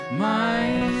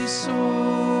my soul.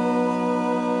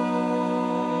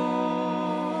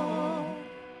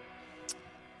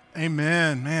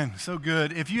 Amen, man, so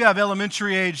good. If you have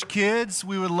elementary age kids,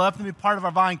 we would love them to be part of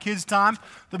our Vine Kids time.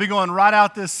 They'll be going right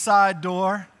out this side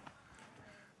door,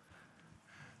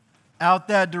 out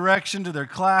that direction to their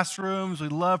classrooms.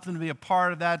 We'd love for them to be a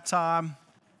part of that time.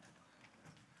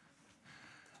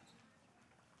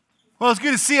 Well, it's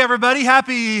good to see everybody.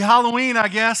 Happy Halloween, I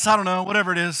guess. I don't know,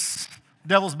 whatever it is.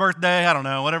 Devil's birthday, I don't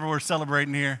know, whatever we're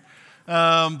celebrating here.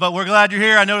 But we're glad you're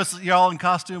here. I noticed you're all in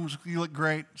costumes. You look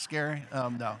great. Scary?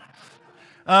 No.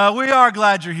 We are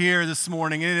glad you're here this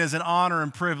morning. It is an honor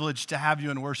and privilege to have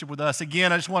you in worship with us.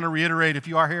 Again, I just want to reiterate, if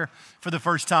you are here for the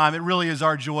first time, it really is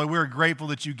our joy. We're grateful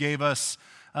that you gave us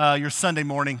your Sunday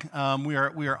morning. We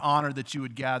are honored that you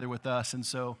would gather with us. And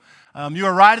so you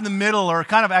are right in the middle, or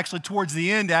kind of actually towards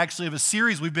the end, actually, of a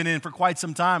series we've been in for quite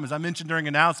some time. As I mentioned during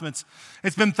announcements,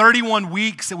 it's been 31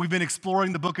 weeks that we've been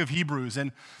exploring the book of Hebrews.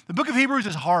 And the book of Hebrews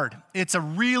is hard. It's a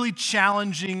really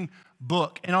challenging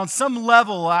book. And on some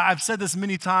level, I've said this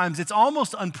many times, it's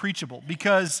almost unpreachable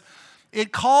because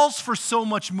it calls for so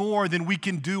much more than we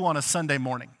can do on a Sunday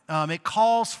morning. It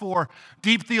calls for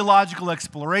deep theological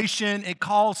exploration. It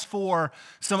calls for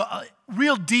some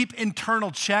real deep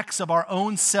internal checks of our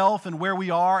own self and where we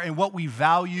are and what we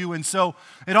value. And so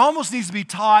it almost needs to be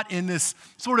taught in this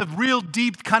sort of real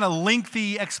deep, kind of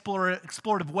lengthy,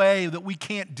 explorative way that we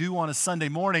can't do on a Sunday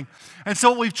morning. And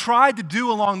so what we've tried to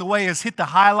do along the way is hit the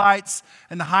highlights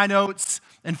and the high notes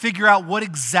and figure out what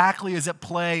exactly is at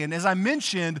play. And as I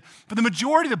mentioned, for the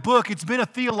majority of the book, it's been a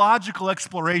theological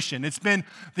exploration. It's been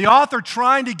the author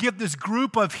trying to get this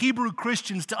group of Hebrew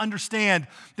Christians to understand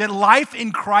that life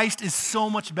in Christ is so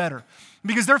much better,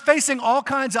 because they're facing all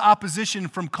kinds of opposition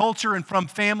from culture and from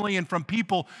family and from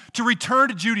people to return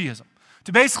to Judaism,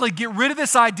 to basically get rid of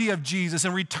this idea of Jesus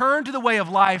and return to the way of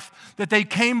life that they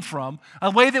came from,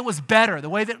 a way that was better, the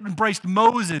way that embraced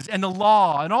Moses and the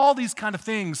law and all these kind of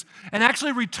things, and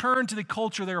actually return to the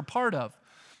culture they were part of.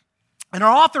 And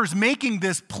our author is making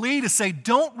this plea to say,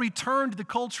 don't return to the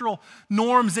cultural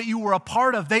norms that you were a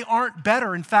part of. They aren't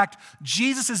better. In fact,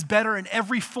 Jesus is better in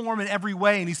every form and every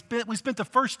way. And we spent the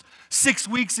first 6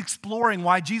 weeks exploring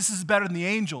why Jesus is better than the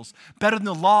angels, better than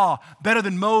the law, better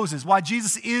than Moses, why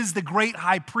Jesus is the great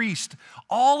high priest.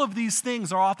 All of these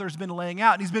things our author has been laying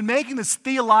out. And he's been making this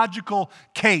theological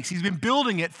case. He's been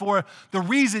building it for the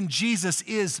reason Jesus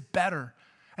is better.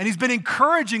 And he's been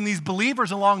encouraging these believers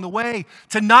along the way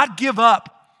to not give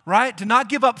up, right? To not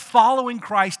give up following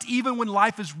Christ even when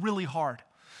life is really hard.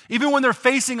 Even when they're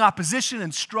facing opposition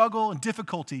and struggle and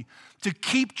difficulty, to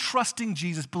keep trusting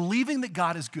Jesus, believing that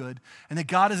God is good and that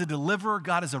God is a deliverer,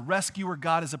 God is a rescuer,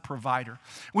 God is a provider.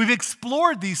 We've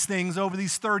explored these things over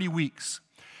these 30 weeks.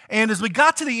 And as we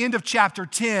got to the end of chapter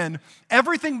 10,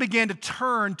 everything began to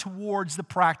turn towards the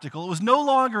practical. It was no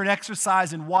longer an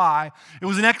exercise in why, it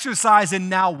was an exercise in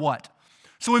now what.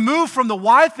 So we moved from the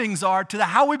why things are to the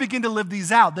how we begin to live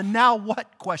these out, the now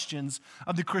what questions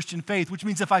of the Christian faith, which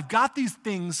means if I've got these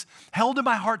things held in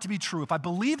my heart to be true, if I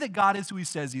believe that God is who he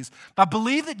says he is, if I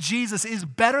believe that Jesus is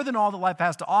better than all that life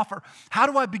has to offer, how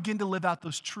do I begin to live out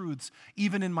those truths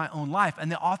even in my own life?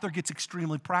 And the author gets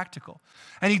extremely practical.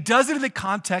 And he does it in the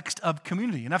context of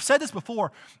community. And I've said this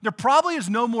before, there probably is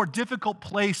no more difficult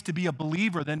place to be a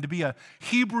believer than to be a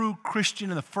Hebrew Christian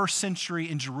in the first century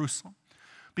in Jerusalem.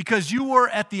 Because you were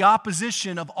at the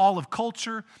opposition of all of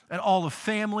culture and all of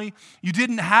family. You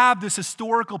didn't have this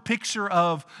historical picture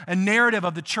of a narrative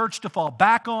of the church to fall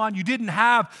back on. You didn't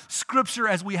have scripture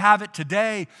as we have it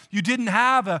today. You didn't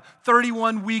have a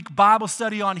 31-week Bible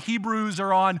study on Hebrews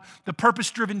or on the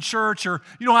purpose-driven church, or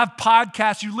you don't have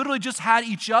podcasts. You literally just had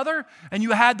each other, and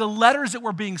you had the letters that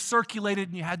were being circulated,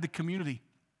 and you had the community.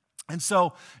 And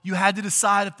so you had to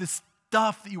decide if this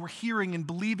stuff that you were hearing and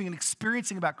believing and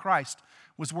experiencing about Christ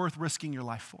was worth risking your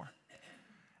life for.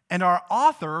 And our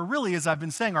author, or really, as I've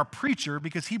been saying, our preacher,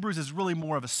 because Hebrews is really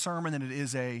more of a sermon than it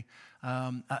is a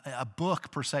book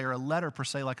per se, or a letter per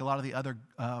se, like a lot of the other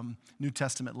New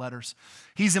Testament letters.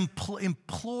 He's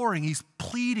imploring, he's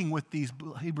pleading with these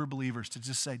Hebrew believers to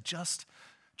just say, just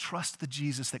trust the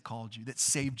Jesus that called you, that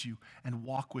saved you, and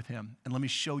walk with him. And let me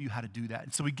show you how to do that.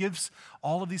 And so he gives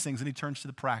all of these things, and he turns to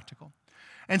the practical.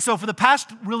 And so for the past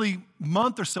really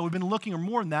month or so, we've been looking, or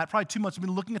more than that, probably 2 months, we've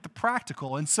been looking at the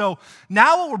practical. And so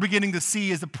now what we're beginning to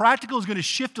see is the practical is going to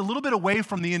shift a little bit away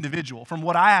from the individual, from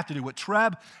what I have to do, what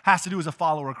Treb has to do as a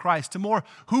follower of Christ, to more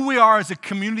who we are as a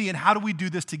community and how do we do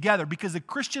this together, because the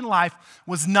Christian life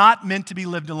was not meant to be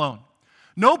lived alone.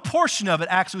 No portion of it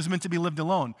actually was meant to be lived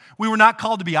alone. We were not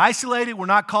called to be isolated. We're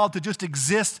not called to just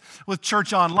exist with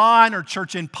church online or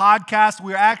church in podcasts.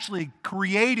 We are actually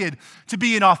created to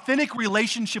be in authentic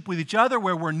relationship with each other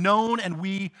where we're known and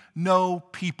we know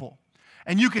people.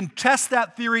 And you can test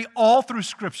that theory all through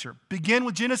Scripture. Begin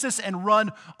with Genesis and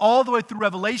run all the way through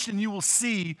Revelation, and you will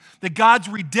see that God's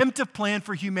redemptive plan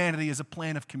for humanity is a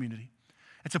plan of community.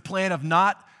 It's a plan of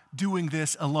not doing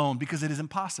this alone because it is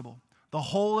impossible. The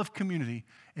whole of community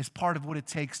is part of what it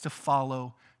takes to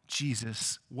follow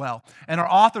Jesus well. And our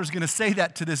author is going to say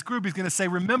that to this group. He's going to say,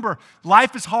 remember,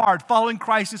 life is hard, following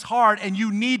Christ is hard, and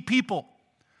you need people.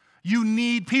 You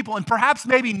need people. And perhaps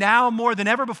maybe now more than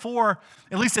ever before,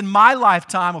 at least in my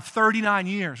lifetime of 39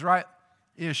 years, right?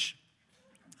 Ish.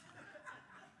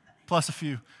 Plus a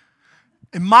few.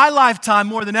 In my lifetime,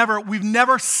 more than ever, we've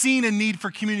never seen a need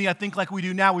for community, I think, like we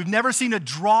do now. We've never seen a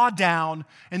drawdown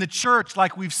in the church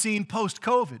like we've seen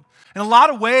post-COVID. In a lot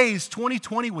of ways,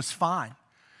 2020 was fine.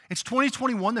 It's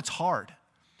 2021 that's hard.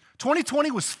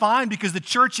 2020 was fine because the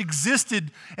church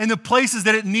existed in the places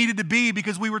that it needed to be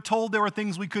because we were told there were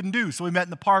things we couldn't do. So we met in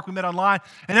the park, we met online,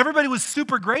 and everybody was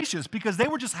super gracious because they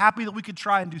were just happy that we could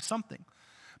try and do something.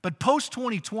 But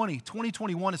post-2020,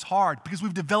 2021 is hard because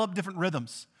we've developed different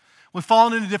rhythms. We've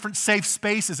fallen into different safe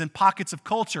spaces and pockets of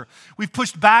culture. We've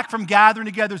pushed back from gathering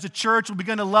together as a church. We've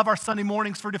begun to love our Sunday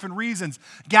mornings for different reasons.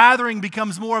 Gathering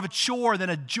becomes more of a chore than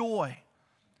a joy.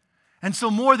 And so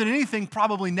more than anything,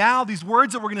 probably now, these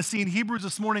words that we're going to see in Hebrews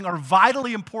this morning are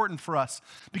vitally important for us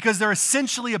because they're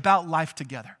essentially about life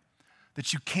together,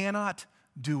 that you cannot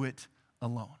do it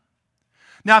alone.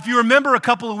 Now, if you remember a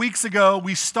couple of weeks ago,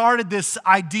 we started this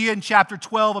idea in chapter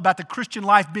 12 about the Christian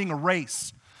life being a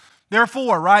race.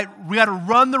 Therefore, right, we got to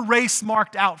run the race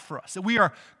marked out for us. That we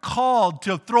are called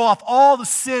to throw off all the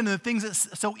sin and the things that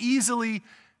so easily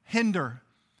hinder,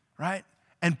 right?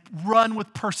 And run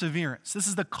with perseverance. This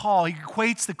is the call. He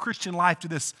equates the Christian life to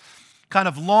this kind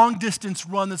of long distance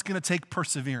run that's going to take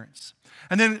perseverance.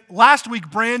 And then last week,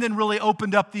 Brandon really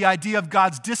opened up the idea of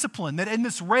God's discipline, that in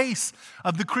this race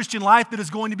of the Christian life that is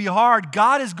going to be hard,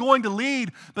 God is going to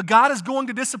lead, but God is going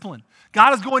to discipline.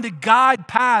 God is going to guide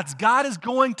paths. God is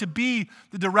going to be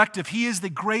the directive. He is the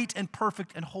great and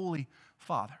perfect and holy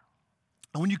Father.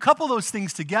 And when you couple those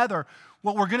things together,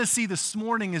 what we're going to see this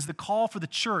morning is the call for the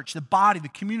church, the body, the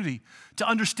community, to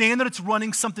understand that it's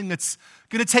running something that's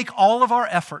going to take all of our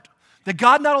effort. That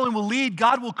God not only will lead,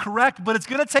 God will correct, but it's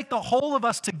going to take the whole of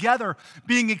us together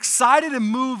being excited and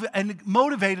moved and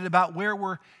motivated about where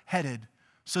we're headed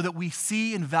so that we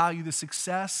see and value the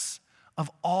success of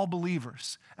all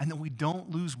believers and that we don't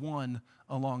lose one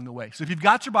along the way. So if you've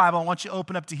got your Bible, I want you to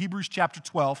open up to Hebrews chapter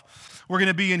 12. We're going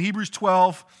to be in Hebrews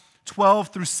 12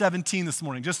 through 17 this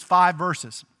morning, just 5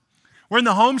 verses. We're in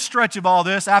the home stretch of all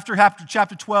this. After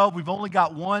chapter 12, we've only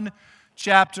got one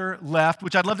chapter left,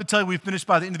 which I'd love to tell you we've finished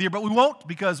by the end of the year, but we won't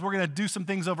because we're going to do some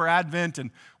things over Advent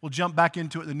and we'll jump back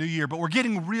into it in the new year. But we're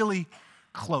getting really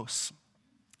close.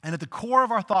 And at the core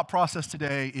of our thought process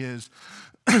today is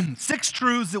 6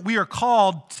 truths that we are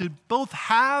called to both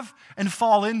have and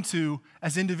fall into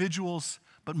as individuals,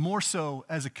 but more so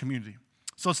as a community.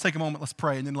 So let's take a moment, let's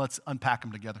pray, and then let's unpack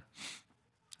them together.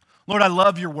 Lord, I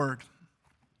love your word.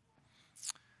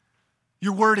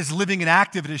 Your word is living and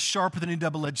active. It is sharper than any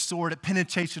double-edged sword. It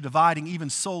penetrates to dividing even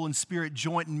soul and spirit,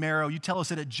 joint and marrow. You tell us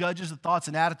that it judges the thoughts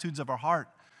and attitudes of our heart.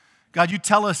 God, you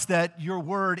tell us that your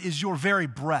word is your very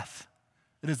breath.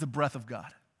 It is the breath of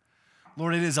God.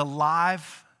 Lord, it is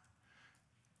alive,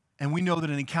 and we know that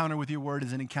an encounter with your word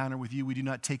is an encounter with you. We do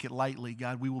not take it lightly,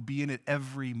 God. We will be in it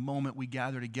every moment we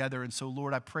gather together. And so,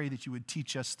 Lord, I pray that you would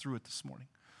teach us through it this morning,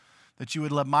 that you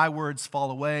would let my words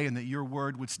fall away and that your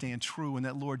word would stand true, and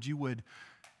that, Lord, you would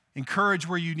encourage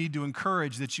where you need to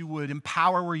encourage, that you would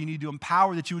empower where you need to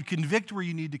empower, that you would convict where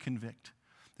you need to convict,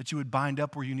 that you would bind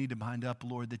up where you need to bind up,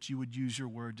 Lord, that you would use your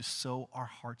word to sew our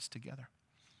hearts together.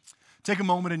 Take a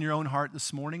moment in your own heart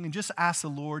this morning and just ask the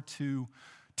Lord to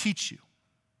teach you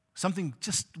something,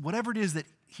 just whatever it is that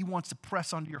he wants to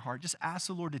press onto your heart. Just ask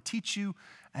the Lord to teach you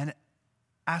and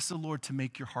ask the Lord to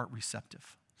make your heart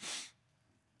receptive.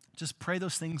 Just pray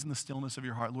those things in the stillness of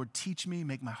your heart. Lord, teach me,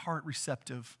 make my heart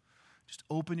receptive. Just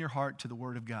open your heart to the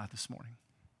word of God this morning.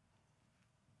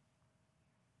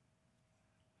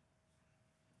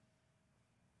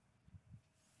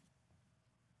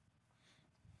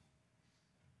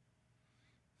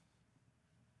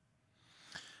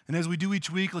 And as we do each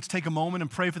week, let's take a moment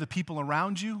and pray for the people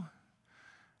around you.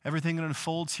 Everything that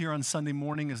unfolds here on Sunday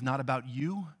morning is not about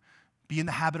you. Be in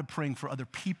the habit of praying for other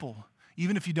people.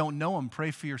 Even if you don't know them, pray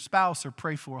for your spouse or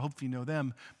pray for, hopefully you know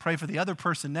them, pray for the other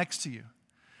person next to you.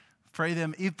 Pray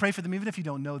for them even if you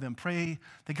don't know them. Pray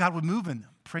that God would move in them.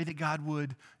 Pray that God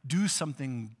would do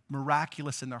something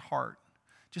miraculous in their heart.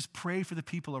 Just pray for the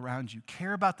people around you.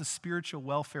 Care about the spiritual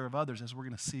welfare of others, as we're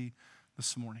going to see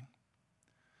this morning.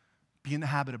 Be in the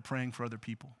habit of praying for other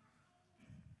people.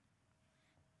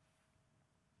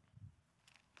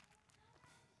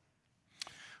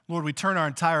 Lord, we turn our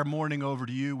entire morning over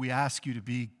to you. We ask you to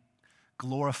be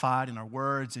glorified in our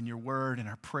words, in your word, in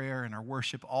our prayer, in our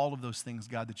worship, all of those things,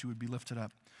 God, that you would be lifted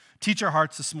up. Teach our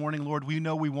hearts this morning, Lord. We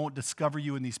know we won't discover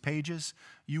you in these pages.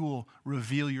 You will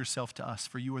reveal yourself to us,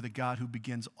 for you are the God who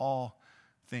begins all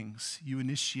things. You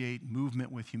initiate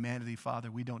movement with humanity, Father.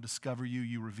 We don't discover you.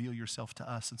 You reveal yourself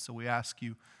to us, and so we ask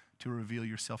you to reveal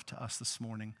yourself to us this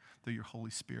morning through your Holy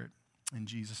Spirit. In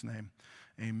Jesus' name,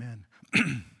 amen.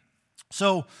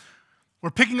 So, we're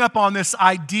picking up on this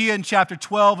idea in chapter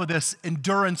 12 of this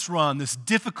endurance run, this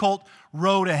difficult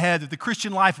road ahead, that the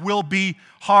Christian life will be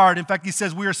hard. In fact, he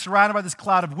says, we are surrounded by this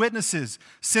cloud of witnesses.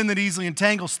 Sin that easily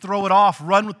entangles, throw it off.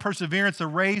 Run with perseverance the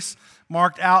race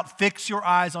marked out. Fix your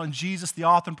eyes on Jesus, the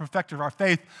author and perfecter of our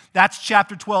faith. That's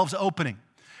chapter 12's opening.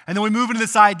 And then we move into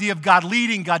this idea of God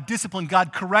leading, God disciplining,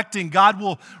 God correcting. God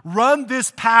will run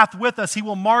this path with us. He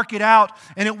will mark it out,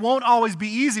 and it won't always be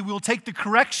easy. We will take the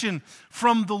correction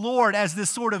from the Lord as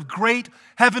this sort of great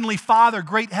heavenly Father,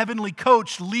 great heavenly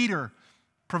coach, leader,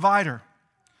 provider.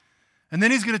 And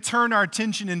then he's going to turn our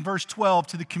attention in verse 12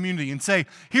 to the community and say,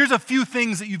 here's a few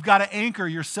things that you've got to anchor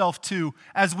yourself to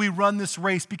as we run this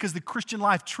race, because the Christian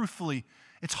life, truthfully,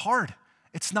 it's hard.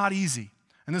 It's not easy.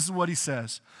 And this is what he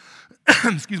says.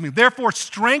 Excuse me. Therefore,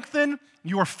 strengthen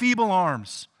your feeble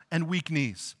arms and weak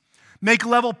knees. Make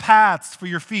level paths for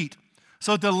your feet,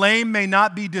 so that the lame may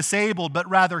not be disabled, but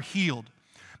rather healed.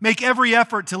 Make every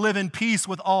effort to live in peace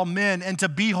with all men and to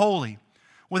be holy.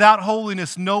 Without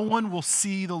holiness, no one will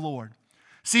see the Lord.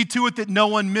 See to it that no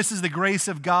one misses the grace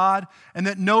of God, and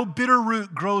that no bitter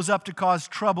root grows up to cause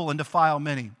trouble and defile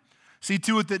many. See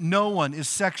to it that no one is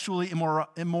sexually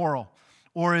immoral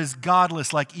or is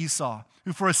godless like Esau,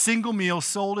 who for a single meal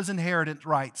sold his inheritance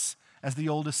rights as the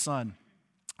oldest son.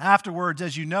 Afterwards,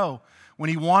 as you know, when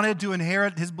he wanted to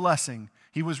inherit his blessing,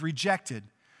 he was rejected.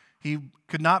 He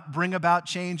could not bring about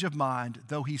change of mind,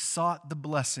 though he sought the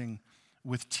blessing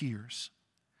with tears.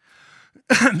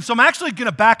 So I'm actually going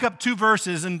to back up 2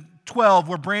 verses in 12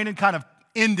 where Brandon kind of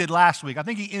ended last week. I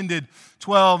think he ended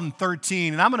 12 and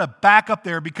 13. And I'm going to back up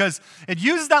there because it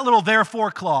uses that little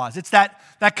therefore clause. It's that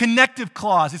connective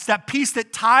clause. It's that piece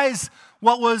that ties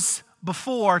what was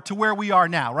before to where we are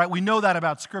now, right? We know that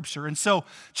about Scripture. And so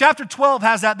chapter 12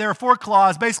 has that therefore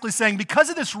clause basically saying because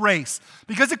of this race,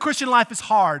 because the Christian life is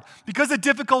hard, because of the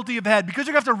difficulty ahead, because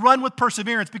you're going to have to run with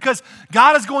perseverance, because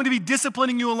God is going to be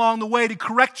disciplining you along the way to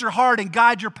correct your heart and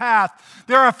guide your path,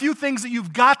 there are a few things that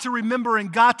you've got to remember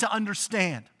and got to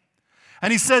understand.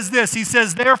 And he says this, he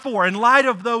says, therefore, in light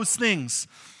of those things,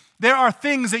 there are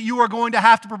things that you are going to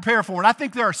have to prepare for. And I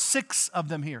think there are 6 of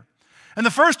them here. And the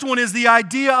first one is the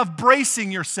idea of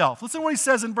bracing yourself. Listen to what he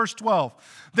says in verse 12.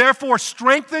 Therefore,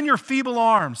 strengthen your feeble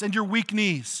arms and your weak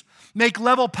knees. Make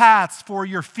level paths for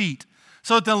your feet,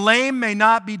 so that the lame may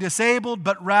not be disabled,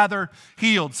 but rather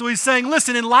healed. So he's saying,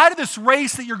 listen, in light of this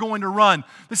race that you're going to run,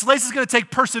 this race is going to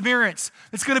take perseverance.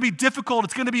 It's going to be difficult.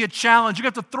 It's going to be a challenge. You're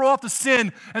going to have to throw off the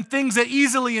sin and things that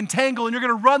easily entangle, and you're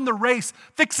going to run the race,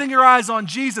 fixing your eyes on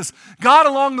Jesus. God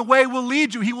along the way will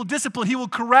lead you. He will discipline. He will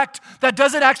correct. That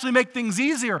doesn't actually make things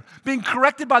easier. Being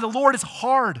corrected by the Lord is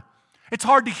hard. It's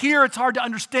hard to hear. It's hard to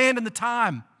understand in the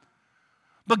time.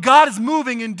 But God is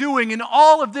moving and doing. In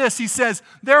all of this, he says,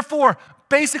 therefore,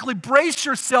 basically brace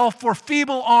yourself for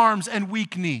feeble arms and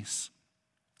weak knees.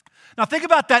 Now think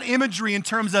about that imagery in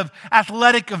terms of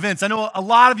athletic events. I know a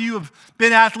lot of you have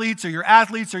been athletes, or you're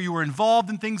athletes, or you were involved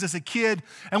in things as a kid.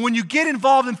 And when you get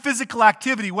involved in physical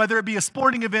activity, whether it be a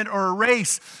sporting event or a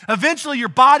race, eventually your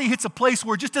body hits a place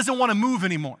where it just doesn't want to move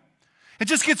anymore. It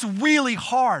just gets really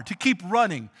hard to keep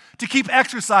running, to keep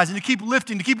exercising, to keep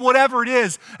lifting, to keep whatever it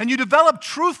is. And you develop,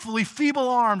 truthfully, feeble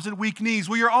arms and weak knees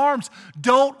where your arms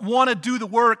don't want to do the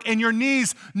work and your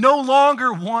knees no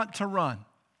longer want to run.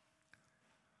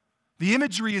 The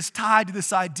imagery is tied to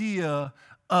this idea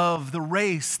of the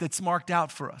race that's marked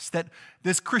out for us, that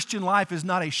this Christian life is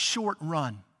not a short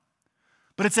run,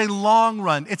 but it's a long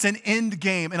run. It's an end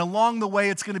game. And along the way,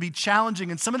 it's going to be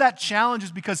challenging. And some of that challenge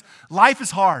is because life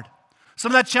is hard.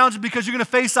 Some of that challenge is because you're going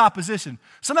to face opposition.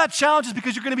 Some of that challenge is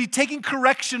because you're going to be taking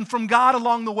correction from God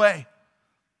along the way.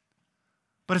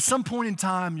 But at some point in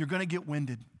time, you're going to get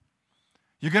winded.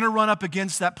 You're going to run up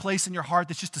against that place in your heart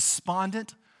that's just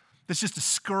despondent, that's just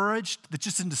discouraged, that's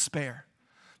just in despair,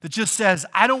 that just says,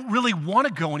 I don't really want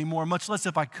to go anymore, much less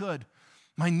if I could.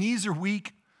 My knees are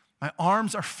weak. My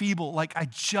arms are feeble. Like I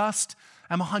just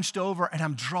am hunched over and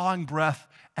I'm drawing breath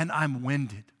and I'm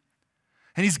winded.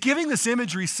 And he's giving this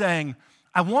imagery saying,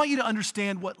 I want you to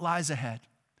understand what lies ahead.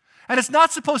 And it's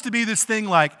not supposed to be this thing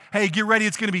like, hey, get ready,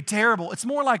 it's going to be terrible. It's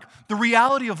more like the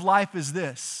reality of life is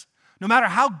this. No matter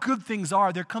how good things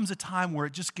are, there comes a time where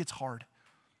it just gets hard.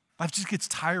 Life just gets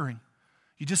tiring.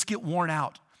 You just get worn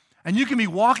out. And you can be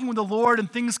walking with the Lord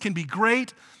and things can be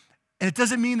great, and it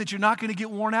doesn't mean that you're not going to get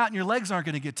worn out and your legs aren't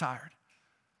going to get tired.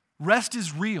 Rest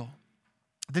is real.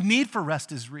 The need for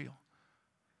rest is real.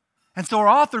 And so our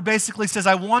author basically says,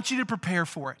 I want you to prepare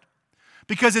for it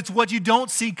because it's what you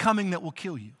don't see coming that will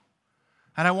kill you.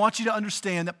 And I want you to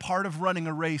understand that part of running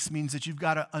a race means that you've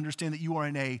got to understand that you are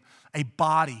in a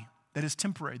body that is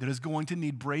temporary, that is going to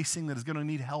need bracing, that is going to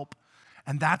need help.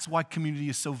 And that's why community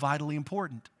is so vitally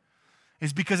important.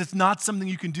 Is because it's not something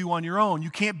you can do on your own. You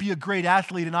can't be a great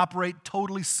athlete and operate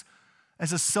totally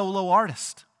as a solo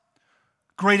artist.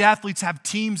 Great athletes have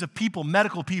teams of people,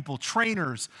 medical people,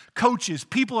 trainers, coaches,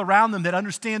 people around them that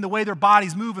understand the way their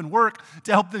bodies move and work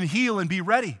to help them heal and be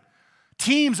ready.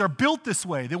 Teams are built this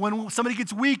way, that when somebody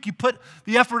gets weak, you put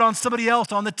the effort on somebody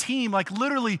else, on the team. Like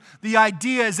literally, the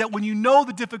idea is that when you know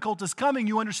the difficulty is coming,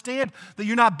 you understand that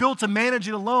you're not built to manage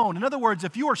it alone. In other words,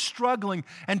 if you are struggling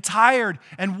and tired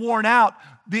and worn out,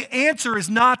 the answer is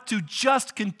not to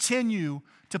just continue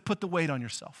to put the weight on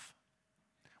yourself.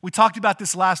 We talked about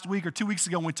this last week or 2 weeks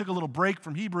ago when we took a little break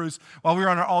from Hebrews while we were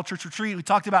on our all-church retreat. We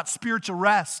talked about spiritual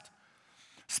rest.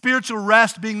 Spiritual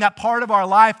rest being that part of our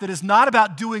life that is not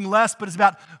about doing less, but is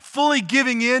about fully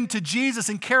giving in to Jesus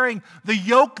and carrying the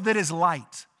yoke that is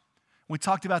light. We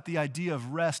talked about the idea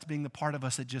of rest being the part of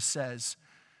us that just says,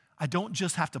 I don't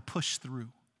just have to push through.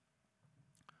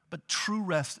 But true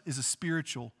rest is a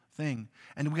spiritual thing,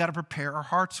 and we got to prepare our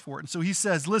hearts for it. And so he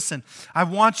says, listen, I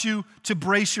want you to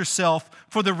brace yourself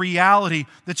for the reality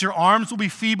that your arms will be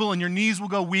feeble and your knees will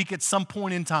go weak at some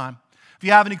point in time. If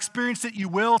you haven't experienced it, you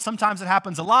will. Sometimes it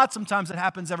happens a lot. Sometimes it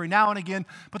happens every now and again.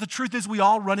 But the truth is we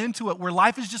all run into it where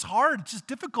life is just hard. It's just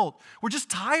difficult. We're just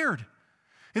tired.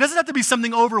 It doesn't have to be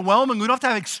something overwhelming. We don't have to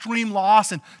have extreme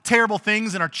loss and terrible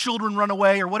things and our children run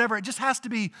away or whatever. It just has to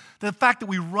be the fact that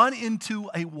we run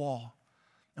into a wall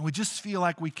and we just feel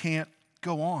like we can't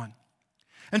go on.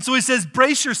 And so he says,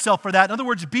 brace yourself for that. In other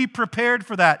words, be prepared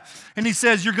for that. And he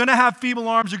says, you're going to have feeble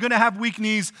arms, you're going to have weak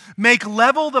knees. Make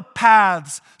level the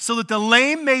paths so that the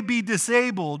lame may not be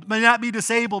disabled,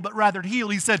 but rather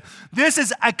healed. He said, this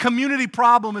is a community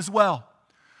problem as well.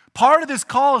 Part of this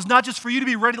call is not just for you to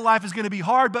be ready that life is going to be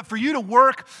hard, but for you to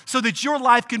work so that your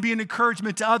life can be an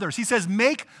encouragement to others. He says,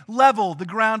 make level the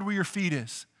ground where your feet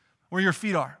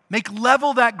are. Make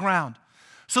level that ground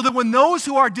so that when those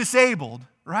who are disabled,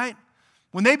 right,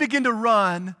 when they begin to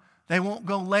run, they won't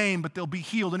go lame, but they'll be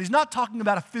healed. And he's not talking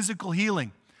about a physical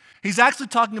healing. He's actually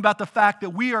talking about the fact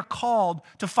that we are called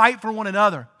to fight for one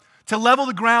another, to level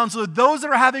the ground so that those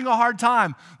that are having a hard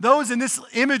time, those in this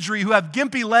imagery who have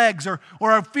gimpy legs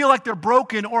or feel like they're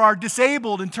broken or are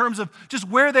disabled in terms of just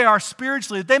where they are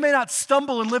spiritually, that they may not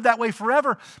stumble and live that way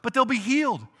forever, but they'll be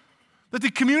healed. That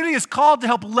the community is called to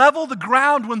help level the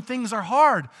ground when things are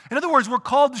hard. In other words, we're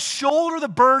called to shoulder the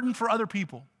burden for other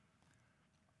people.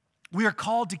 We are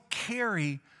called to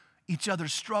carry each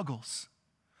other's struggles,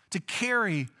 to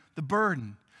carry the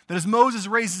burden. That as Moses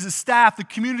raises his staff, the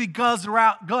community gathers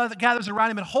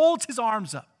around him and holds his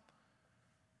arms up.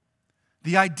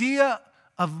 The idea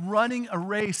of running a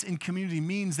race in community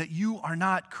means that you are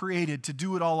not created to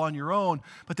do it all on your own,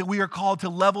 but that we are called to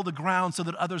level the ground so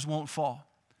that others won't fall.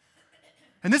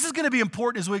 And this is going to be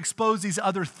important as we expose these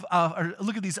or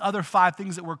look at these other 5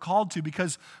 things that we're called to,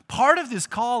 because part of this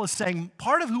call is saying,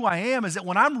 part of who I am is that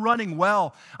when I'm running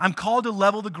well, I'm called to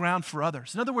level the ground for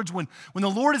others. In other words, when the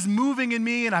Lord is moving in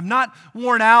me and I'm not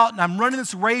worn out and I'm running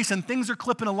this race and things are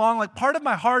clipping along, like part of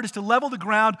my heart is to level the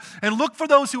ground and look for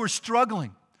those who are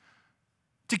struggling,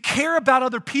 to care about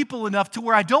other people enough to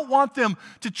where I don't want them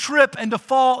to trip and to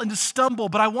fall and to stumble,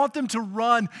 but I want them to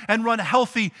run and run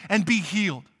healthy and be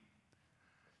healed.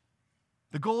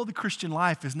 The goal of the Christian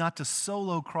life is not to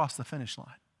solo cross the finish line.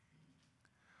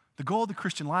 The goal of the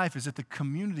Christian life is that the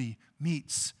community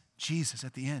meets Jesus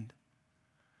at the end.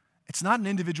 It's not an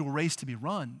individual race to be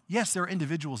run. Yes, there are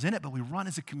individuals in it, but we run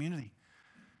as a community.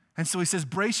 And so he says,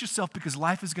 brace yourself because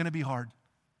life is going to be hard.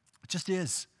 It just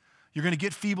is. You're going to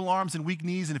get feeble arms and weak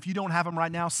knees, and if you don't have them right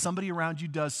now, somebody around you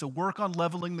does. So work on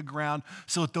leveling the ground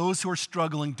so that those who are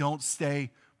struggling don't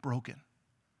stay broken,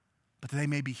 but they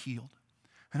may be healed.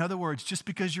 In other words, just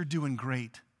because you're doing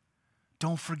great,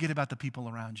 don't forget about the people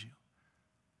around you,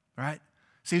 right?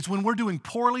 See, it's when we're doing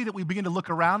poorly that we begin to look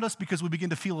around us because we begin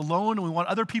to feel alone and we want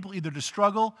other people either to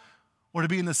struggle or to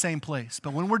be in the same place.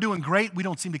 But when we're doing great, we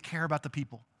don't seem to care about the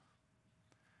people.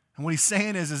 And what he's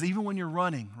saying is even when you're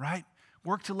running, right,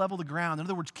 work to level the ground. In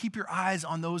other words, keep your eyes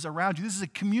on those around you. This is a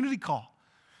community call.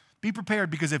 Be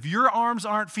prepared because if your arms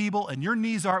aren't feeble and your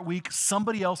knees aren't weak,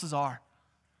 somebody else's are.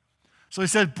 So he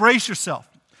said, brace yourself.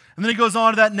 And then he goes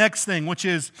on to that next thing, which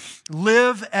is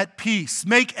live at peace.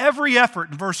 Make every effort,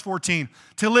 in verse 14,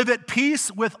 to live at peace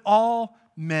with all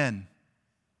men.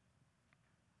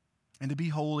 And to be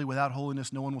holy. Without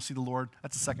holiness, no one will see the Lord.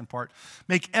 That's the second part.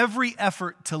 Make every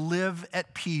effort to live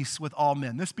at peace with all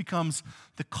men. This becomes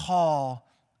the call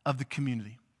of the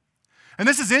community. And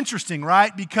this is interesting,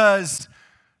 right? Because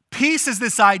peace is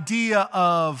this idea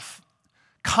of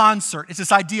concert. It's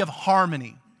this idea of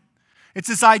harmony. It's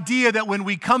this idea that when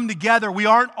we come together, we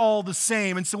aren't all the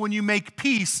same. And so when you make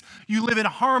peace, you live in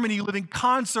harmony, you live in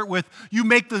concert with, you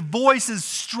make the voices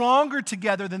stronger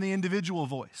together than the individual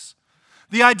voice.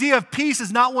 The idea of peace is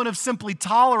not one of simply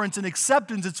tolerance and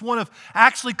acceptance. It's one of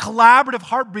actually collaborative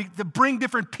heartbeat that bring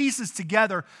different pieces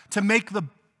together to make the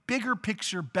bigger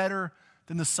picture better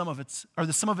than the sum of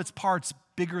its parts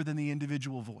bigger than the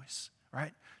individual voice,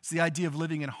 right? It's the idea of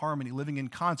living in harmony, living in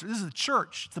concert. This is the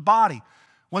church, it's the body.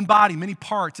 One body, many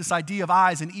parts. This idea of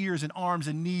eyes and ears and arms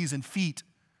and knees and feet,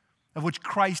 of which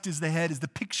Christ is the head, is the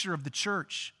picture of the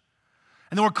church.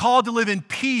 And then we're called to live in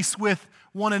peace with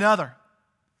one another.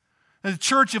 And the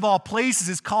church of all places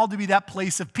is called to be that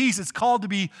place of peace. It's called to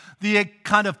be the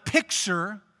kind of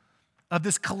picture of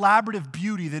this collaborative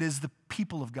beauty that is the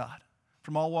people of God.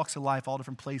 From all walks of life, all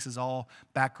different places, all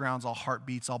backgrounds, all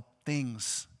heartbeats, all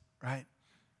things, right?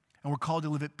 And we're called to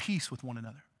live at peace with one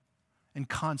another. In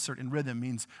concert and rhythm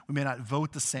means we may not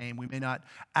vote the same, we may not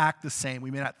act the same, we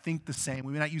may not think the same,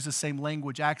 we may not use the same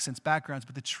language, accents, backgrounds,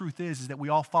 but the truth is that we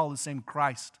all follow the same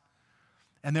Christ.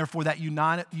 And therefore that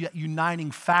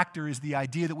uniting factor is the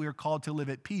idea that we are called to live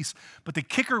at peace. But the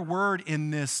kicker word in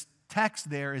this text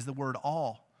there is the word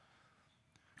all.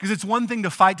 Because it's one thing to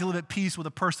fight to live at peace with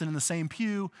a person in the same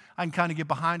pew, I can kind of get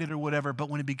behind it or whatever, but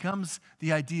when it becomes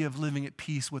the idea of living at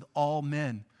peace with all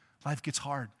men, life gets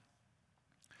hard.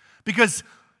 Because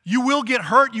you will get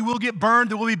hurt, you will get burned,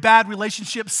 there will be bad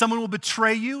relationships, someone will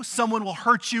betray you, someone will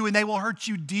hurt you, and they will hurt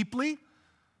you deeply.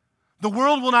 The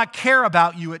world will not care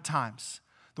about you at times.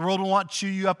 The world will want to chew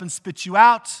you up and spit you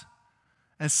out,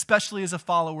 especially as a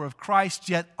follower of Christ,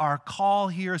 yet our call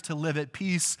here is to live at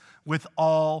peace with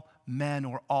all men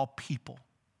or all people.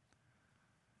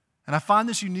 And I find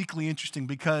this uniquely interesting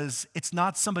because it's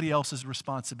not somebody else's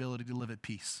responsibility to live at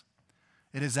peace.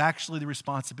 It is actually the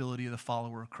responsibility of the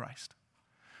follower of Christ.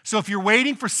 So if you're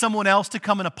waiting for someone else to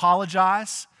come and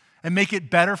apologize and make it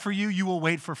better for you, you will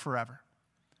wait for forever.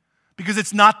 Because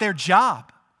it's not their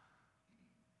job.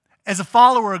 As a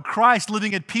follower of Christ,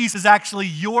 living at peace is actually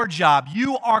your job.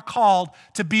 You are called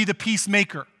to be the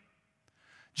peacemaker.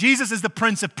 Jesus is the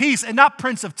Prince of Peace, and not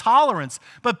Prince of Tolerance,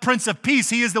 but Prince of Peace.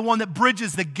 He is the one that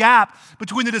bridges the gap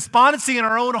between the despondency in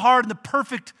our own heart and the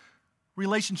perfect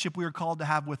relationship we are called to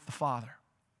have with the Father.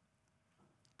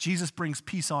 Jesus brings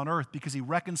peace on earth because he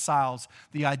reconciles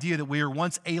the idea that we were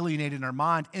once alienated in our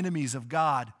mind, enemies of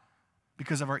God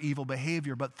because of our evil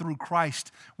behavior, but through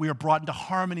Christ we are brought into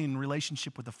harmony in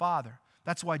relationship with the Father.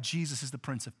 That's why Jesus is the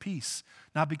Prince of Peace,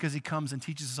 not because he comes and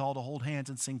teaches us all to hold hands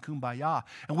and sing Kumbaya.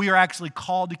 And we are actually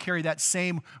called to carry that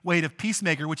same weight of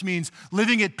peacemaker, which means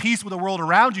living at peace with the world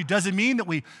around you doesn't mean that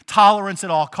we tolerance at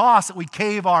all costs, that we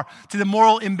cave to the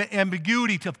moral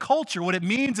ambiguity of culture. What it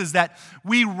means is that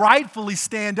we rightfully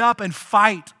stand up and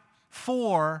fight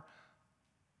for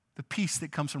the peace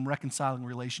that comes from reconciling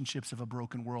relationships of a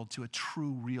broken world to a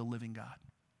true, real, living God.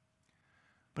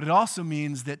 But it also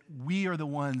means that we are the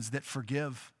ones that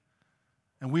forgive.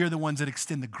 And we are the ones that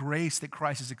extend the grace that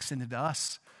Christ has extended to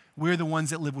us. We're the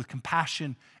ones that live with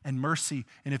compassion and mercy.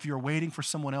 And if you're waiting for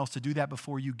someone else to do that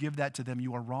before you give that to them,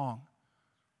 you are wrong.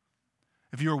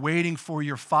 If you're waiting for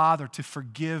your Father to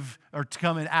forgive or to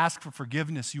come and ask for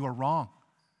forgiveness, you are wrong.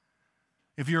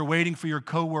 If you're waiting for your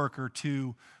coworker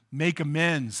to make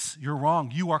amends, you're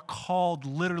wrong. You are called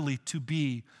literally to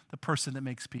be the person that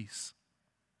makes peace.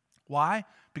 Why?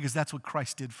 Because that's what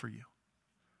Christ did for you.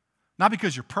 Not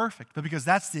because you're perfect, but because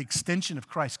that's the extension of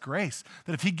Christ's grace.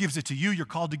 That if he gives it to you, you're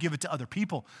called to give it to other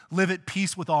people. Live at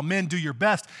peace with all men. Do your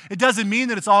best. It doesn't mean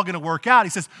that it's all going to work out. He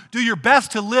says, do your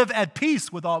best to live at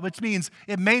peace with all, which means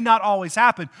it may not always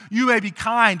happen. You may be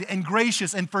kind and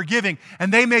gracious and forgiving,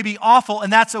 and they may be awful,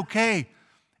 and that's okay.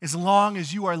 As long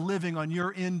as you are living on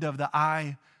your end of the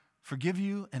I forgive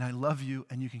you and I love you,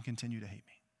 and you can continue to hate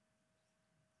me.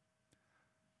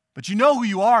 But you know who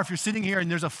you are if you're sitting here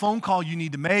and there's a phone call you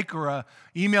need to make or an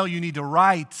email you need to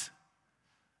write.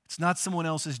 It's not someone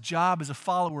else's job as a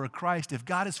follower of Christ. If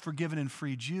God has forgiven and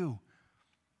freed you,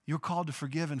 you're called to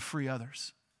forgive and free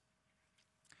others.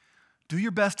 Do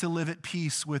your best to live at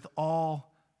peace with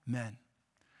all men.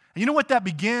 And you know what? That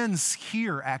begins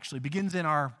here, actually. It begins in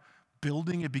our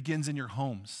building. It begins in your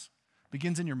homes. It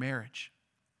begins in your marriage.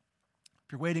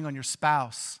 If you're waiting on your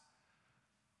spouse,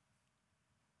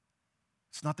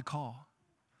 it's not the call.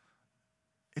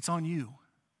 It's on you.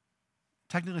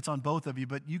 Technically, it's on both of you,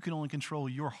 but you can only control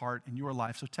your heart and your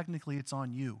life, so technically, it's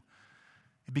on you.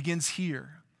 It begins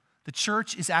here. The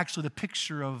church is actually the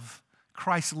picture of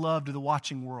Christ's love to the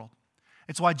watching world.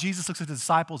 It's why Jesus looks at the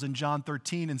disciples in John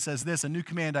 13 and says this, "A new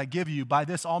command I give you, by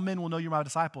this all men will know you're my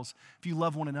disciples, if you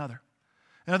love one another."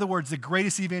 In other words, the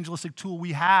greatest evangelistic tool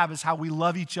we have is how we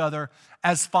love each other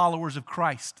as followers of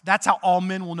Christ. That's how all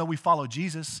men will know we follow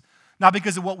Jesus, not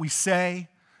because of what we say,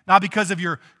 not because of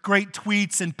your great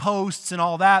tweets and posts and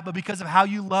all that, but because of how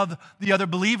you love the other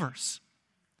believers.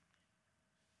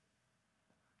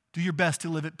 Do your best to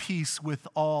live at peace with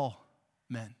all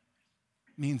men.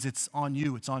 It means it's on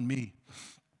you, it's on me.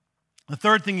 The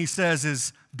third thing he says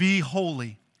is be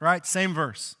holy, right? Same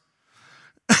verse.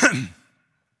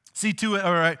 See to it,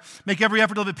 all right, make every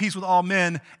effort to live at peace with all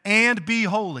men and be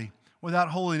holy. Without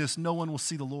holiness, no one will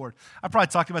see the Lord. I've probably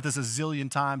talked about this a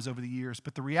zillion times over the years,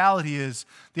 but the reality is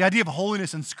the idea of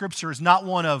holiness in Scripture is not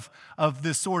one of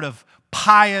this sort of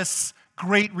pious,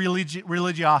 great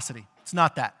religiosity. It's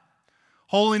not that.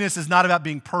 Holiness is not about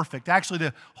being perfect. Actually,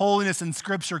 the holiness in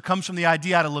Scripture comes from the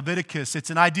idea out of Leviticus. It's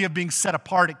an idea of being set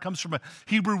apart. It comes from a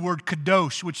Hebrew word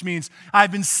kadosh, which means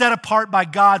I've been set apart by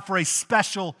God for a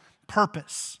special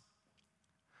purpose.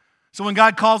 So when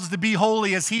God calls us to be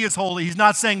holy as He is holy, He's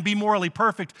not saying be morally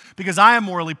perfect because I am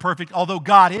morally perfect, although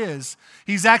God is.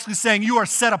 He's actually saying you are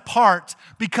set apart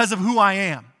because of who I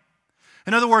am.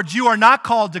 In other words, you are not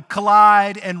called to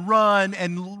collide and run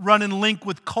and link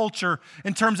with culture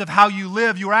in terms of how you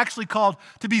live. You are actually called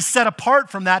to be set apart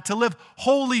from that, to live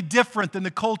wholly different than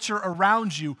the culture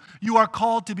around you. You are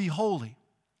called to be holy.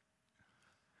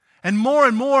 And more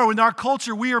in our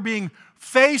culture, we are being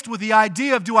faced with the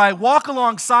idea of, do I walk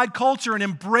alongside culture and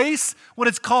embrace what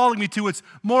it's calling me to? It's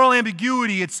moral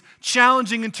ambiguity. It's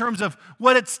challenging in terms of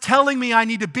what it's telling me I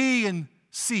need to be and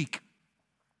seek.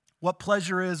 What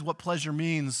pleasure is, what pleasure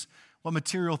means, what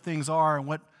material things are, and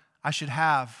what I should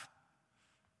have.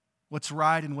 What's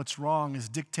right and what's wrong is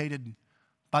dictated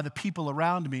by the people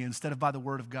around me instead of by the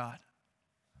Word of God.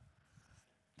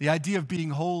 The idea of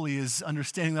being holy is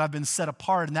understanding that I've been set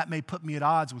apart, and that may put me at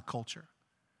odds with culture.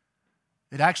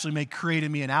 It actually may create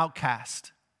in me an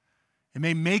outcast. It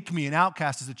may make me an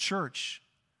outcast as a church.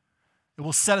 It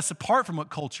will set us apart from what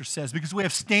culture says because we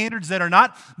have standards that are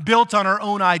not built on our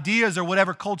own ideas or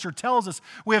whatever culture tells us.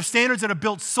 We have standards that are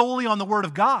built solely on the Word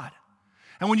of God.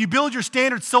 And when you build your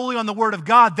standards solely on the Word of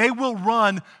God, they will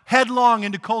run headlong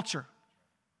into culture.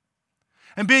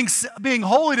 And being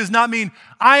holy does not mean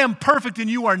I am perfect and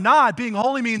you are not. Being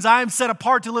holy means I am set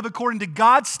apart to live according to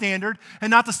God's standard and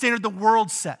not the standard the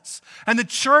world sets. And the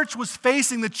church was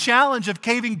facing the challenge of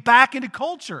caving back into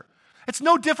culture. It's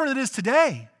no different than it is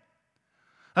today.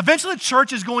 Eventually, the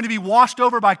church is going to be washed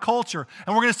over by culture,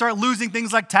 and we're going to start losing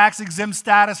things like tax-exempt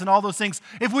status and all those things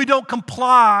if we don't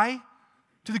comply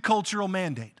to the cultural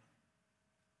mandate.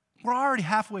 We're already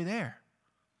halfway there.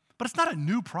 But it's not a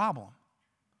new problem.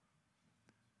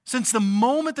 Since the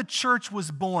moment the church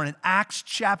was born in Acts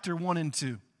chapter 1 and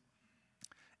 2,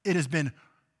 it has been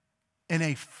in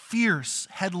a fierce,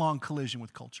 headlong collision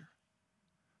with culture.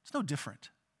 It's no different.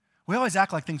 We always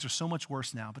act like things are so much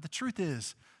worse now, but the truth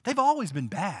is, they've always been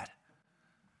bad.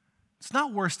 It's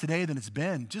not worse today than it's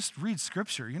been. Just read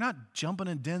Scripture. You're not jumping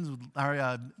in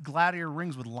gladiator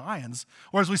rings with lions,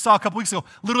 or as we saw a couple weeks ago,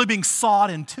 literally being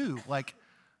sawed in two. Like,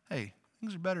 hey,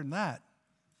 things are better than that.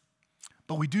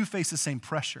 But we do face the same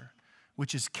pressure,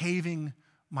 which is caving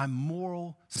my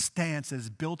moral stance that is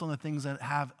built on the things that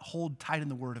hold tight in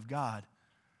the Word of God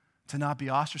to not be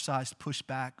ostracized, pushed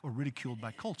back, or ridiculed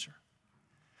by culture.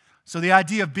 So the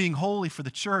idea of being holy for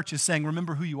the church is saying,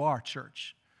 remember who you are,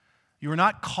 church. You are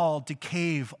not called to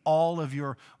cave all of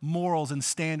your morals and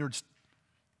standards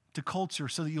to culture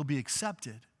so that you'll be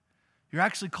accepted. You're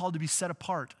actually called to be set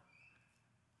apart.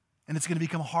 And it's going to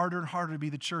become harder and harder to be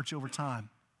the church over time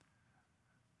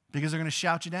because they're going to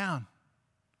shout you down.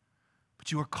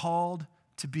 But you are called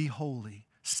to be holy,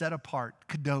 set apart,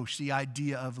 kadosh, the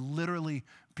idea of literally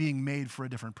being made for a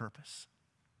different purpose.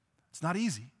 It's not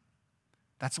easy.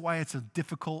 That's why it's a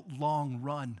difficult, long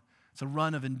run. It's a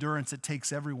run of endurance that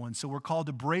takes everyone. So we're called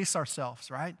to brace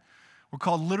ourselves, right? We're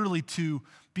called literally to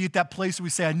be at that place where we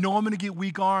say, I know I'm going to get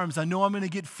weak arms. I know I'm going to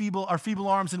get feeble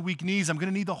arms and weak knees. I'm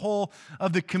going to need the whole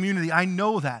of the community. I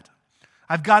know that.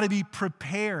 I've got to be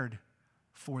prepared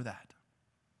for that.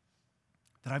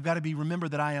 That I've got to remember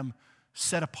that I am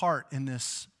set apart in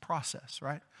this process,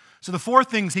 right? So the four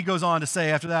things he goes on to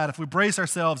say after that, if we brace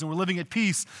ourselves and we're living at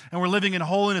peace and we're living in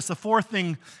holiness, the fourth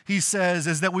thing he says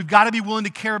is that we've got to be willing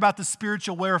to care about the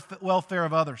spiritual welfare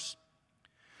of others.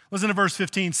 Listen to verse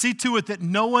 15. See to it that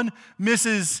no one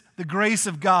misses the grace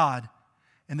of God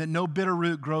and that no bitter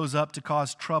root grows up to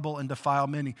cause trouble and defile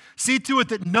many. See to it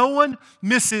that no one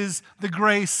misses the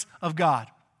grace of God.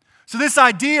 So this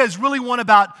idea is really one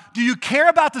about, do you care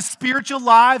about the spiritual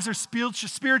lives or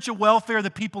spiritual welfare of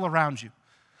the people around you?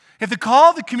 If the call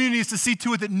of the community is to see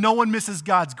to it that no one misses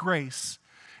God's grace,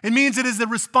 it means it is the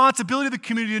responsibility of the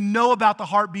community to know about the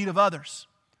heartbeat of others,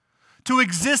 to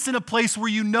exist in a place where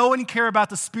you know and care about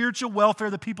the spiritual welfare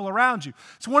of the people around you.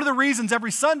 It's one of the reasons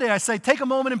every Sunday I say, take a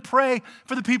moment and pray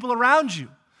for the people around you.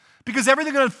 Because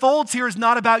everything that unfolds here is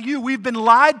not about you. We've been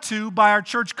lied to by our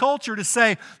church culture to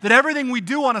say that everything we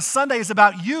do on a Sunday is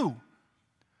about you.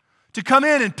 To come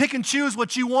in and pick and choose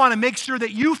what you want and make sure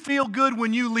that you feel good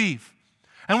when you leave.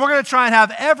 And we're going to try and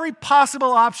have every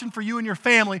possible option for you and your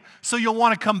family so you'll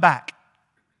want to come back.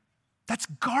 That's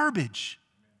garbage.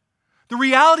 The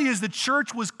reality is the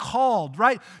church was called,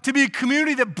 right, to be a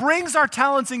community that brings our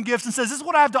talents and gifts and says, this is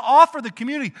what I have to offer the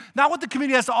community, not what the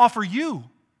community has to offer you.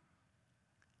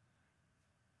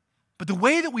 But the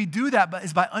way that we do that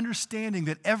is by understanding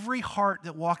that every heart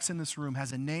that walks in this room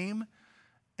has a name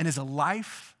and has a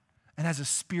life and has a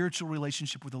spiritual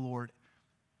relationship with the Lord.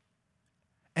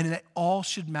 And it all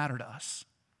should matter to us.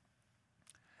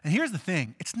 And here's the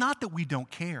thing. It's not that we don't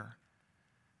care.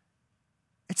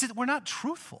 It's that we're not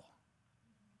truthful.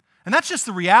 And that's just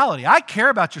the reality. I care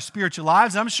about your spiritual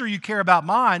lives, and I'm sure you care about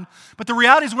mine, but the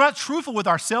reality is we're not truthful with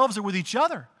ourselves or with each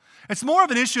other. It's more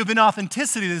of an issue of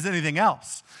inauthenticity than anything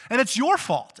else. And it's your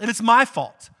fault, and it's my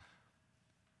fault,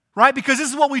 right? Because this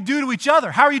is what we do to each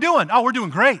other. How are you doing? Oh, we're doing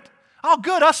great. Oh,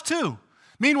 good, us too.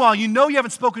 Meanwhile, you know you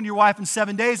haven't spoken to your wife in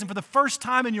 7 days, and for the first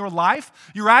time in your life,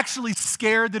 you're actually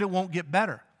scared that it won't get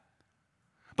better.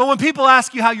 But when people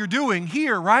ask you how you're doing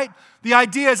here, right, the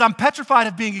idea is I'm petrified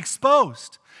of being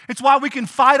exposed. It's why we can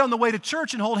fight on the way to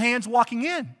church and hold hands walking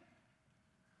in.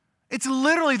 It's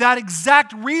literally that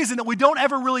exact reason that we don't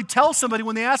ever really tell somebody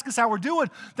when they ask us how we're doing,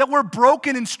 that we're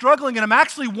broken and struggling, and I'm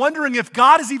actually wondering if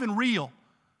God is even real.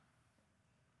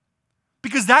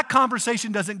 Because that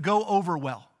conversation doesn't go over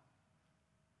well.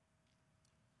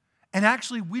 And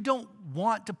actually, we don't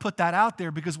want to put that out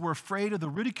there because we're afraid of the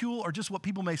ridicule or just what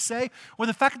people may say, or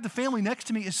the fact that the family next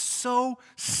to me is so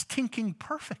stinking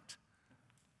perfect.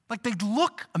 Like they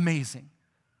look amazing.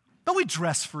 But we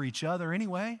dress for each other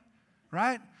anyway,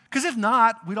 right? Because if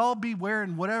not, we'd all be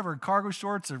wearing whatever, cargo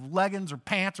shorts or leggings or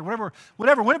pants or whatever. We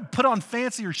wouldn't put on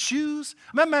fancier shoes.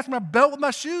 I'm matching my belt with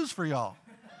my shoes for y'all.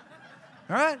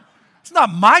 All right? It's not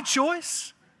my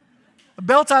choice. The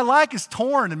belt I like is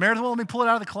torn, and Meredith won't let me pull it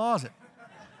out of the closet.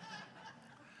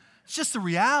 It's just the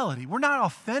reality. We're not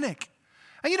authentic.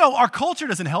 And you know, our culture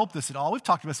doesn't help this at all. We've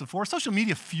talked about this before. Social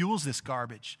media fuels this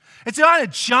garbage. It's not a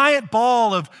giant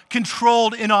ball of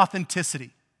controlled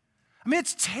inauthenticity. I mean,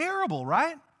 it's terrible,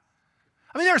 right?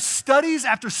 I mean, there are studies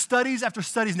after studies after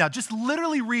studies now. Just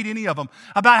literally read any of them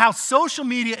about how social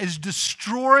media is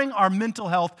destroying our mental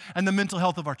health and the mental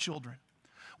health of our children.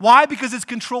 Why? Because it's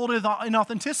controlled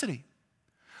inauthenticity.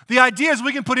 The idea is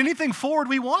we can put anything forward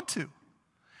we want to.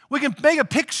 We can make a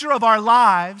picture of our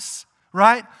lives,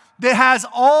 right, that has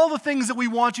all the things that we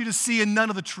want you to see and none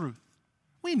of the truth.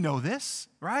 We know this,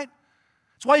 right?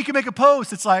 It's why you can make a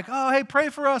post. It's like, oh, hey, pray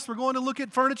for us. We're going to look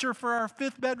at furniture for our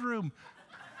 5th bedroom.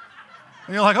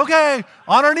 And you're like, okay,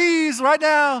 on our knees right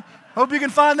now. Hope you can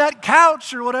find that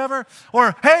couch or whatever.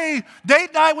 Or, hey,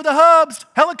 date night with the Hubs,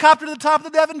 helicopter to the top of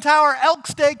the Devon Tower, elk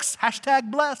steaks,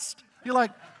 #blessed. You're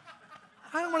like,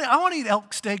 I want to eat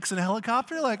elk steaks in a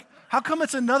helicopter. Like, how come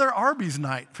it's another Arby's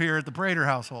night here at the Prater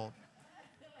household?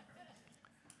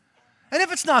 And if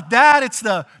it's not that, it's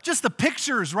just the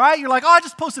pictures, right? You're like, oh, I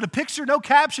just posted a picture, no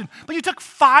caption. But you took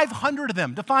 500 of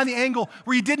them to find the angle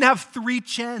where you didn't have 3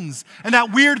 chins and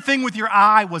that weird thing with your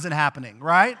eye wasn't happening,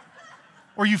 right?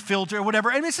 Or you filter or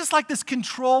whatever. And it's just like this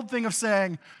controlled thing of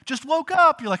saying, just woke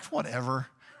up. You're like, whatever,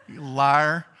 you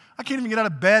liar. I can't even get out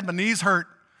of bed. My knees hurt.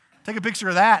 Take a picture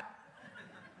of that.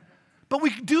 But we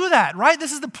do that, right?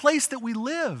 This is the place that we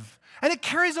live. And it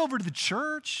carries over to the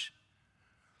church.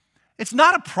 It's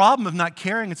not a problem of not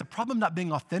caring. It's a problem of not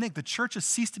being authentic. The church has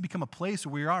ceased to become a place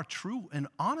where we are true and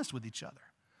honest with each other.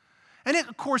 And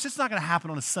of course, it's not going to happen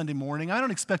on a Sunday morning. I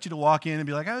don't expect you to walk in and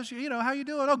be like, how you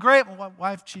doing? Oh, great. My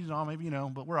wife cheated on me,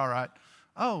 but we're all right.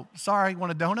 Oh, sorry,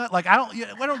 want a donut? Like, I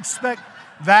don't expect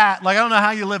that. Like, I don't know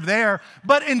how you live there.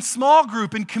 But in small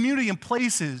group, in community, in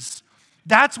places,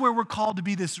 that's where we're called to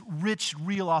be this rich,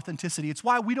 real authenticity. It's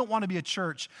why we don't want to be a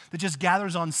church that just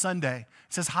gathers on Sunday and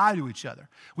says hi to each other.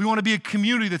 We want to be a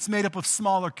community that's made up of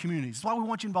smaller communities. That's why we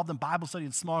want you involved in Bible study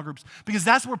and small groups, because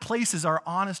that's where places are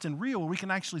honest and real, where we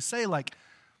can actually say, like,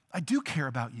 I do care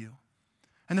about you.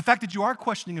 And the fact that you are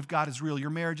questioning if God is real, your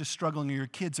marriage is struggling, or your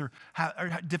kids are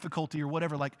difficulty or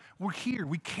whatever, like, we're here.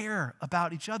 We care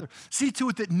about each other. See to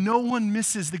it that no one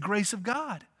misses the grace of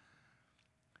God.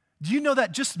 Do you know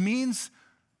that just means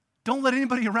don't let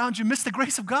anybody around you miss the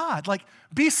grace of God? Like,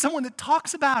 be someone that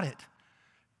talks about it.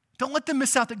 Don't let them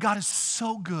miss out that God is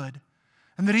so good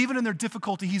and that even in their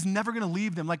difficulty, He's never going to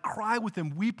leave them. Like, cry with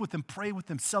them, weep with them, pray with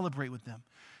them, celebrate with them.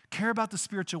 Care about the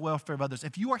spiritual welfare of others.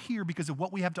 If you are here because of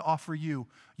what we have to offer you,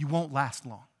 you won't last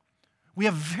long. We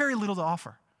have very little to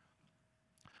offer.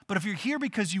 But if you're here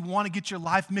because you want to get your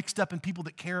life mixed up in people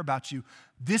that care about you,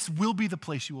 this will be the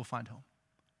place you will find home.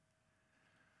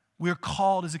 We are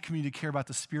called as a community to care about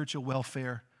the spiritual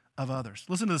welfare of others.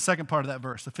 Listen to the second part of that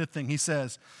verse, the fifth thing. He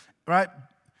says, right,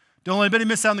 don't let anybody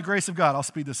miss out on the grace of God. I'll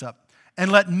speed this up.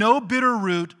 And let no bitter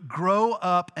root grow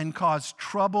up and cause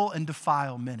trouble and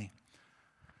defile many.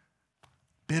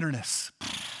 Bitterness,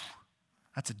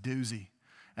 that's a doozy.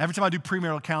 Every time I do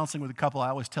premarital counseling with a couple, I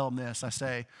always tell them this. I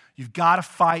say, you've got to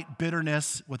fight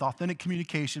bitterness with authentic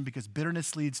communication, because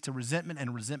bitterness leads to resentment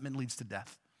and resentment leads to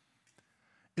death.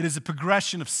 It is a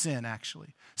progression of sin,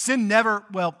 actually.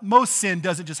 Most sin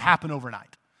doesn't just happen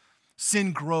overnight.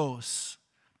 Sin grows.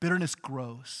 Bitterness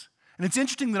grows. And it's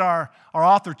interesting that our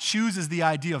author chooses the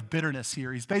idea of bitterness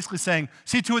here. He's basically saying,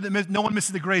 see to it that no one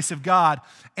misses the grace of God,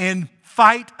 and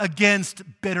fight against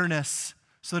bitterness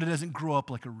so that it doesn't grow up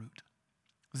like a root.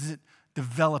 Does it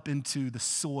develop into the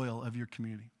soil of your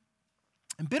community?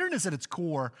 And bitterness at its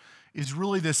core is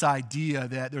really this idea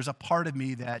that there's a part of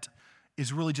me that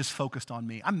is really just focused on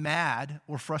me. I'm mad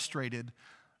or frustrated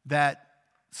that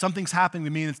something's happening to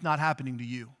me and it's not happening to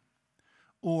you,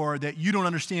 or that you don't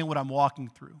understand what I'm walking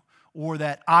through, or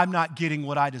that I'm not getting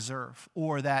what I deserve,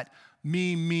 or that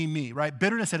me, right?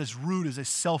 Bitterness at its root is a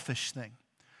selfish thing.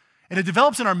 And it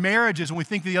develops in our marriages when we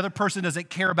think the other person doesn't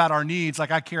care about our needs like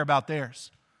I care about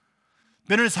theirs.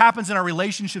 Bitterness happens in our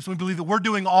relationships when we believe that we're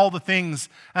doing all the things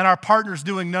and our partner's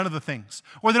doing none of the things.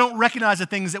 Or they don't recognize the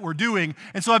things that we're doing.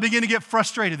 And so I begin to get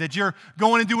frustrated that you're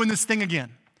going and doing this thing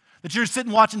again. That you're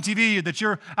sitting watching TV, that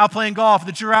you're out playing golf,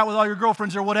 that you're out with all your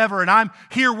girlfriends or whatever, and I'm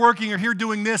here working or here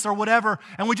doing this or whatever,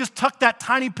 and we just tuck that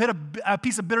tiny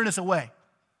piece of bitterness away.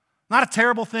 Not a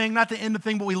terrible thing, not the end of the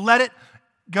thing, but we let it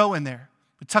go in there.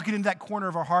 We tuck it into that corner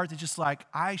of our heart that's just like,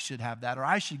 I should have that, or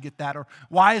I should get that, or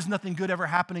why is nothing good ever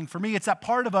happening for me? It's that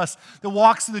part of us that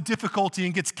walks through the difficulty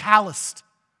and gets calloused.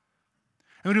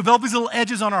 And we develop these little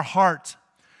edges on our heart.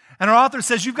 And our author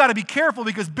says you've got to be careful,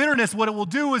 because bitterness, what it will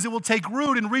do is it will take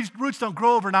root, and roots don't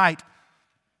grow overnight.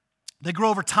 They grow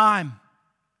over time.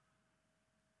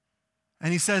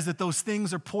 And he says that those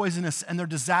things are poisonous, and they're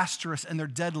disastrous, and they're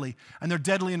deadly. And they're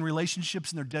deadly in relationships,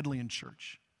 and they're deadly in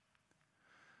church.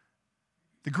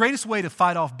 The greatest way to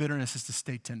fight off bitterness is to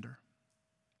stay tender.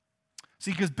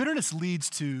 See, because bitterness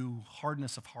leads to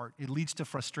hardness of heart. It leads to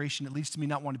frustration. It leads to me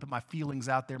not wanting to put my feelings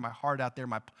out there, my heart out there,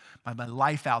 my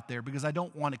life out there, because I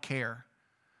don't want to care.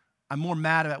 I'm more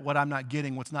mad at what I'm not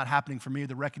getting, what's not happening for me,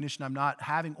 the recognition I'm not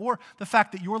having, or the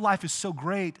fact that your life is so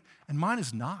great and mine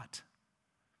is not.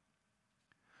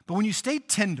 But when you stay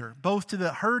tender, both to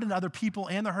the hurt in other people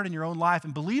and the hurt in your own life,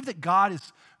 and believe that God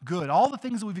is good, all the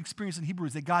things that we've experienced in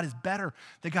Hebrews, that God is better,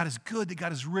 that God is good, that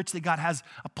God is rich, that God has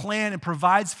a plan and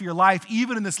provides for your life,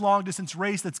 even in this long-distance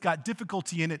race that's got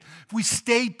difficulty in it, if we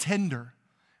stay tender,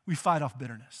 we fight off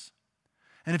bitterness.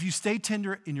 And if you stay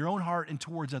tender in your own heart and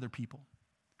towards other people,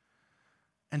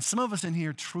 and some of us in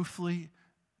here truthfully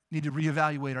need to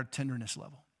reevaluate our tenderness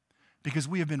level, because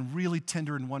we have been really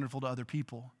tender and wonderful to other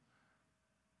people,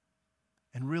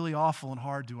 and really awful and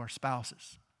hard to our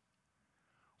spouses.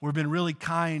 We've been really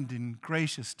kind and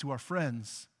gracious to our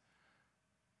friends,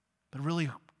 but really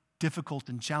difficult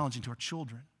and challenging to our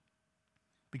children,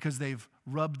 because they've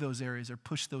rubbed those areas or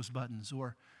pushed those buttons,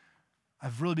 or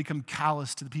I've really become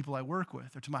callous to the people I work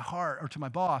with, or to my heart, or to my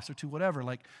boss, or to whatever.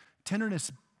 Like,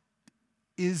 tenderness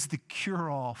is the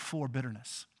cure-all for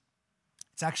bitterness.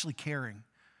 It's actually caring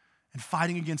and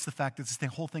fighting against the fact that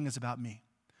this whole thing is about me.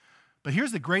 But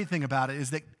here's the great thing about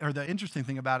it or the interesting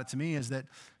thing about it to me is that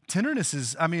bitterness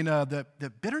is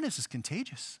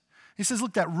contagious. He says,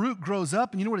 look, that root grows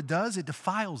up, and you know what it does? It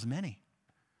defiles many.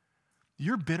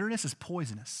 your bitterness is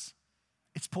poisonous.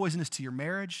 It's poisonous to your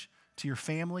marriage, to your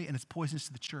family, and it's poisonous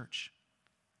to the church.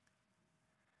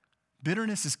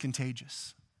 Bitterness is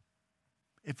contagious.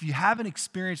 If you haven't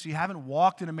experienced, you haven't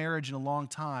walked in a marriage in a long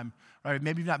time, right?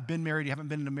 Maybe you've not been married, you haven't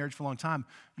been in a marriage for a long time,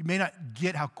 you may not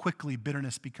get how quickly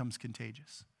bitterness becomes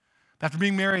contagious. But after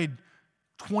being married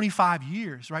 25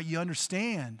 years, right, you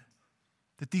understand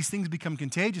that these things become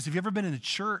contagious. If you've ever been in a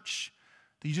church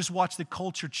that you just watch the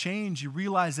culture change, you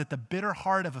realize that the bitter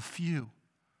heart of a few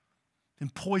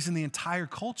can poison the entire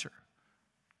culture.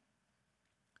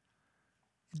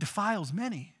 It defiles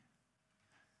many.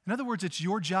 In other words, it's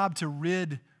your job to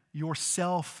rid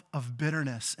yourself of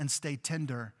bitterness and stay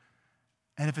tender.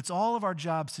 And if it's all of our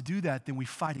jobs to do that, then we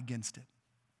fight against it.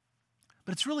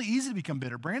 But it's really easy to become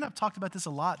bitter. Brandon and I've talked about this a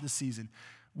lot this season.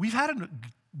 We've had a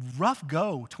rough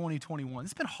go 2021.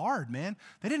 It's been hard, man.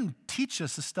 They didn't teach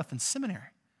us this stuff in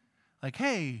seminary. Like,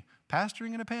 hey,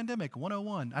 pastoring in a pandemic,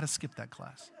 101. I'd have skipped that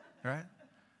class, right?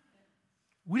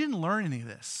 We didn't learn any of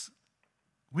this.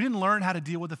 We didn't learn how to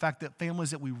deal with the fact that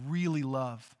families that we really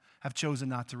love have chosen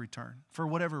not to return for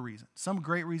whatever reason. Some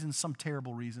great reasons, some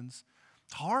terrible reasons.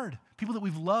 It's hard. People that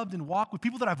we've loved and walked with,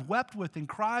 people that I've wept with and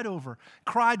cried over,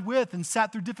 cried with and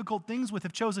sat through difficult things with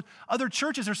have chosen other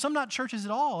churches or some not churches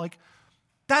at all. Like,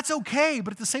 that's okay,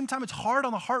 but at the same time, it's hard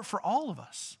on the heart for all of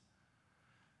us.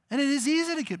 And it is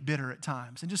easy to get bitter at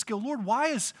times and just go, Lord, why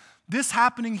is this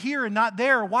happening here and not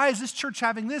there? Or why is this church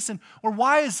having this? Or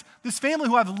why is this family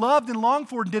who I've loved and longed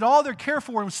for and did all their care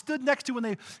for and stood next to when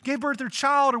they gave birth to their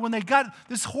child or when they got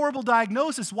this horrible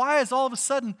diagnosis, why is all of a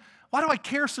sudden, why do I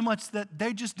care so much that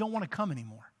they just don't want to come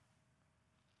anymore?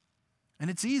 And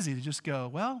it's easy to just go,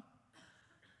 well,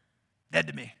 dead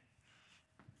to me.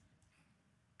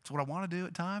 It's what I want to do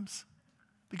at times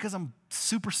because I'm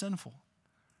super sinful.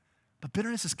 But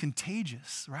bitterness is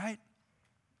contagious, right?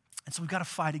 And so we've got to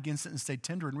fight against it and stay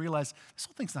tender and realize this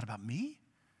whole thing's not about me.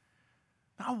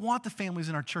 I want the families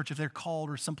in our church, if they're called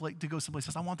or someplace to go someplace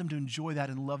else, I want them to enjoy that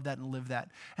and love that and live that.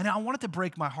 And I want it to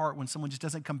break my heart when someone just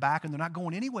doesn't come back and they're not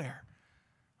going anywhere.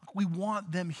 We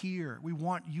want them here. We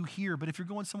want you here. But if you're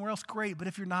going somewhere else, great. But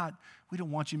if you're not, we don't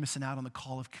want you missing out on the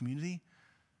call of community.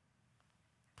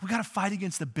 We've got to fight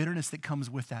against the bitterness that comes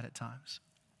with that at times.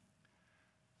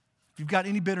 If you've got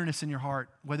any bitterness in your heart,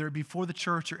 whether it be for the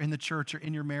church or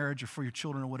in your marriage or for your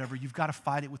children or whatever, you've got to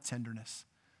fight it with tenderness.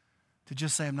 To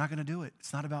just say, I'm not going to do it.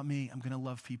 It's not about me. I'm going to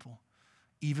love people.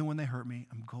 Even when they hurt me,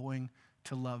 I'm going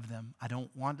to love them. I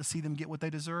don't want to see them get what they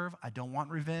deserve. I don't want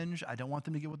revenge. I don't want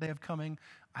them to get what they have coming.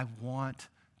 I want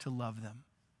to love them.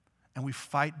 And we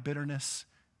fight bitterness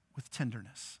with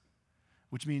tenderness,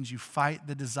 which means you fight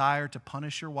the desire to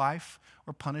punish your wife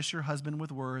or punish your husband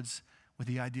with words with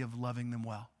the idea of loving them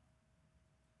well.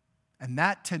 And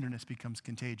that tenderness becomes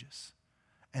contagious.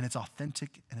 And it's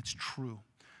authentic and it's true.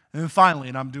 And then finally,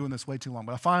 and I'm doing this way too long,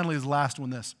 but finally is the last one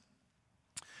this.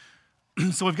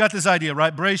 So we've got this idea,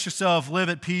 right? Brace yourself, live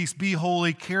at peace, be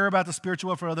holy, care about the spiritual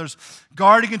welfare of others,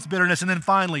 guard against bitterness, and then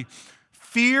finally,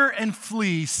 fear and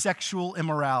flee sexual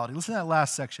immorality. Listen to that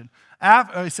last section.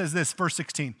 It says this, verse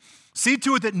 16. See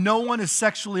to it that no one is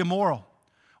sexually immoral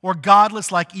or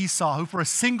godless like Esau, who for a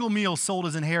single meal sold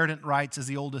his inheritance rights as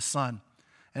the oldest son.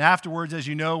 And afterwards, as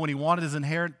you know, when he wanted his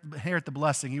inherit the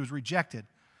blessing, he was rejected.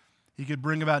 He could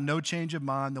bring about no change of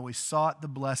mind, though he sought the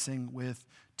blessing with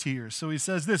tears. So he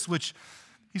says this,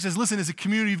 listen, as a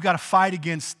community, you've got to fight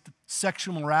against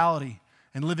sexual morality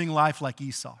and living life like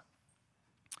Esau.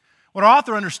 What our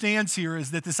author understands here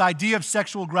is that this idea of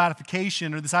sexual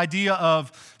gratification or this idea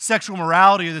of sexual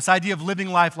morality or this idea of living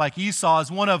life like Esau is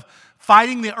one of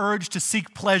fighting the urge to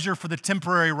seek pleasure for the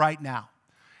temporary right now.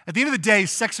 At the end of the day,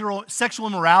 sexual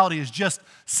immorality is just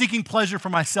seeking pleasure for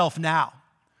myself now,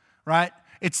 right?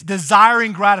 It's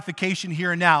desiring gratification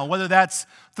here and now, whether that's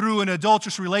through an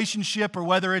adulterous relationship or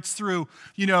whether it's through,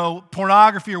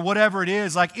 pornography or whatever it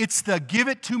is. Like, it's the give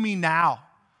it to me now,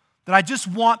 that I just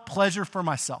want pleasure for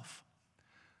myself.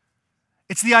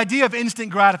 It's the idea of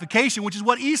instant gratification, which is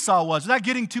what Esau was. Without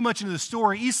getting too much into the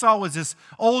story, Esau was his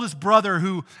oldest brother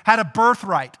who had a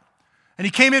birthright. And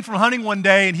he came in from hunting one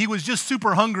day and he was just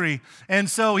super hungry. And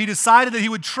so he decided that he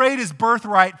would trade his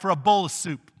birthright for a bowl of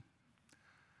soup.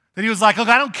 That he was like, look,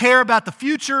 I don't care about the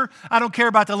future. I don't care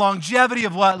about the longevity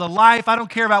of the life. I don't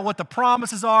care about what the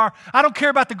promises are. I don't care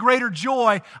about the greater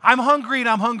joy. I'm hungry and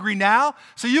I'm hungry now.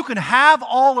 So you can have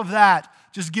all of that.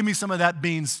 Just give me some of that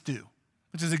bean stew,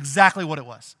 which is exactly what it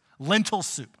was. Lentil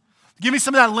soup. Give me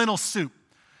some of that lentil soup.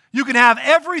 You can have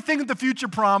everything that the future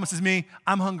promises me.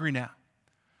 I'm hungry now.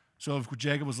 So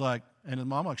Jacob was like, and his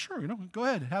mom was like, sure, go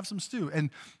ahead, have some stew.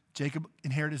 And Jacob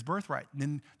inherited his birthright. And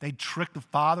then they tricked the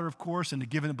father, of course, into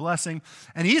giving a blessing.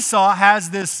 And Esau has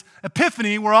this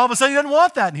epiphany where all of a sudden he doesn't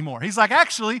want that anymore. He's like,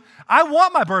 actually, I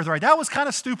want my birthright. That was kind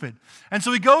of stupid. And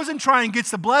so he goes and tries and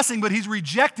gets the blessing, but he's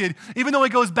rejected, even though he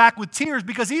goes back with tears,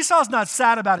 because Esau's not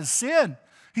sad about his sin.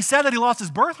 He's sad that he lost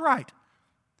his birthright.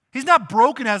 He's not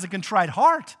broken, has a contrite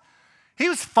heart. He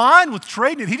was fine with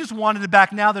trading it. He just wanted it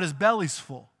back now that his belly's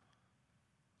full.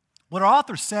 What our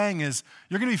author's saying is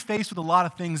you're going to be faced with a lot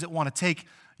of things that want to take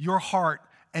your heart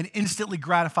and instantly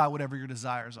gratify whatever your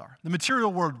desires are. The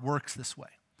material world works this way.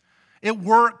 It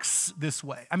works this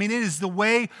way. I mean, it is the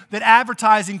way that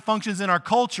advertising functions in our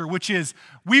culture, which is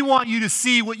we want you to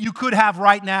see what you could have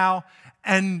right now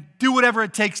and do whatever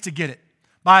it takes to get it.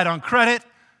 Buy it on credit,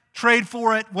 trade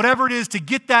for it, whatever it is to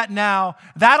get that now.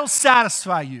 That'll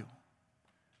satisfy you.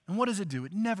 And what does it do?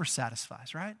 It never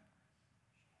satisfies, right?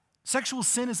 Sexual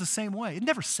sin is the same way. It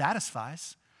never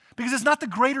satisfies because it's not the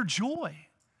greater joy.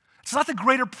 It's not the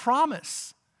greater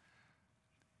promise.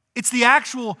 It's the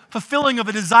actual fulfilling of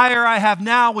a desire I have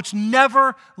now, which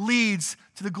never leads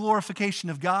to the glorification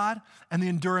of God and the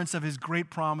endurance of his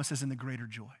great promises and the greater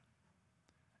joy.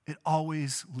 It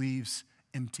always leaves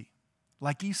empty.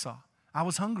 Like Esau, I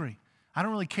was hungry. I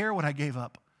don't really care what I gave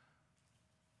up.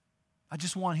 I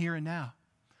just want here and now.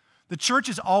 The church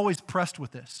is always pressed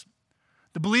with this.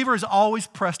 The believer is always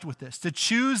pressed with this, to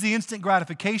choose the instant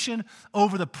gratification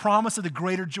over the promise of the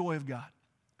greater joy of God.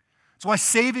 That's why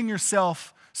saving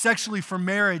yourself sexually for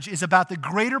marriage is about the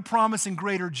greater promise and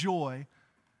greater joy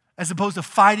as opposed to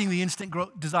fighting the instant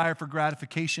desire for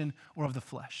gratification or of the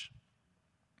flesh.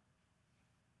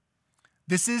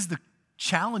 This is the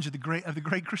challenge of the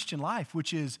great Christian life,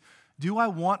 which is, do I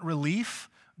want relief,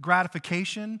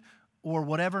 gratification, or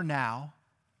whatever now?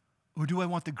 Or do I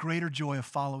want the greater joy of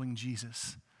following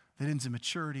Jesus that ends in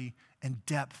maturity and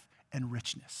depth and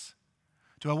richness?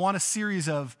 Do I want a series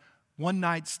of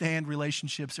one-night stand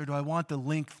relationships, or do I want the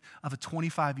length of a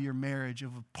 25-year marriage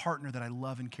of a partner that I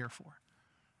love and care for?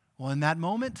 Well, in that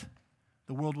moment,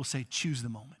 the world will say, choose the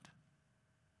moment.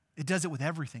 It does it with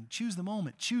everything. Choose the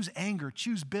moment. Choose anger.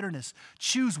 Choose bitterness.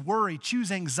 Choose worry. Choose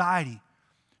anxiety.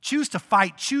 Choose to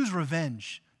fight. Choose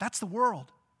revenge. That's the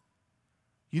world.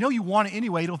 You know you want it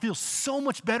anyway. It'll feel so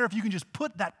much better if you can just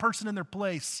put that person in their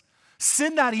place.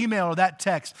 Send that email or that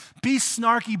text. Be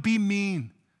snarky, be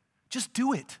mean. Just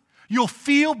do it. You'll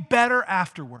feel better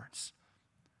afterwards.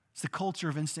 It's the culture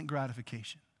of instant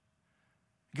gratification.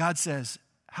 God says,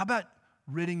 how about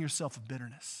ridding yourself of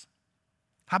bitterness?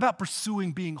 How about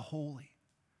pursuing being holy?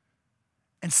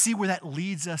 And see where that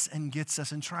leads us and gets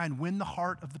us, and try and win the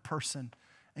heart of the person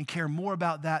and care more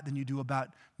about that than you do about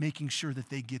making sure that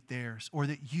they get theirs or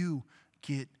that you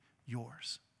get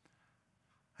yours.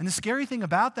 And the scary thing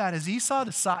about that is Esau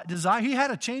decided, he had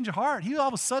a change of heart. He all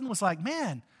of a sudden was like,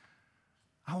 man,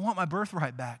 I want my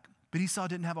birthright back. But Esau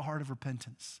didn't have a heart of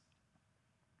repentance.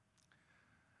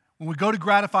 When we go to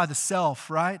gratify the self,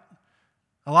 right?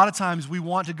 A lot of times we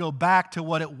want to go back to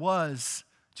what it was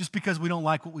just because we don't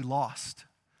like what we lost,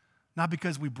 not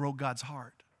because we broke God's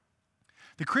heart.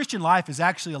 The Christian life is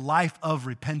actually a life of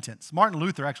repentance. Martin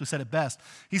Luther actually said it best.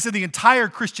 He said the entire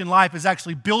Christian life is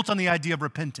actually built on the idea of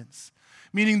repentance,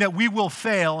 meaning that we will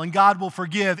fail and God will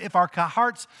forgive if our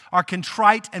hearts are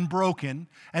contrite and broken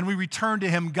and we return to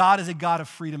him. God is a God of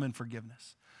freedom and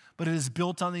forgiveness. But it is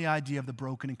built on the idea of the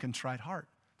broken and contrite heart.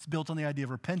 It's built on the idea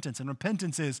of repentance. And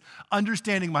repentance is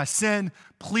understanding my sin,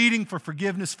 pleading for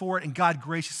forgiveness for it, and God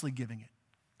graciously giving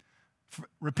it.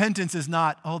 Repentance is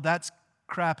not, oh, that's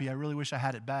crappy, I really wish I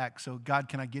had it back, so God,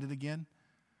 can I get it again?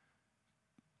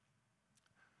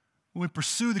 When we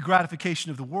pursue the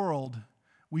gratification of the world,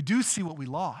 we do see what we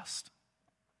lost.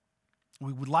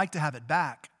 We would like to have it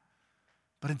back,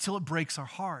 but until it breaks our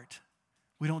heart,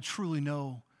 we don't truly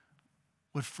know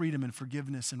what freedom and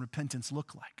forgiveness and repentance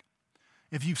look like.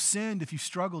 If you've sinned, if you've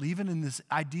struggled, even in this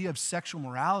idea of sexual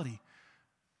morality,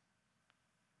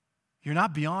 you're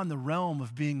not beyond the realm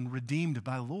of being redeemed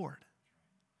by the Lord.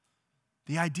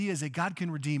 The idea is that God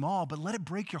can redeem all, but let it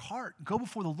break your heart. Go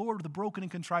before the Lord with a broken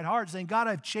and contrite heart, saying, God,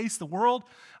 I've chased the world.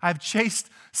 I've chased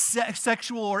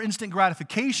sexual or instant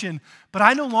gratification, but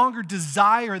I no longer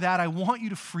desire that. I want you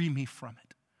to free me from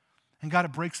it. And God,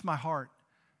 it breaks my heart.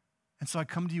 And so I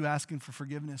come to you asking for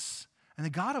forgiveness. And the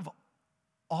God of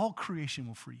all creation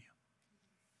will free you.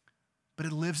 But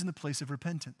it lives in the place of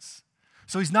repentance.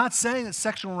 So he's not saying that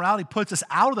sexual morality puts us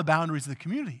out of the boundaries of the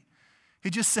community. He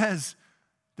just says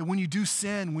that when you do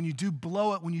sin, when you do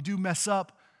blow it, when you do mess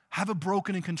up, have a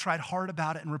broken and contrite heart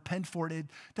about it and repent for it. It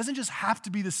doesn't just have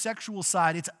to be the sexual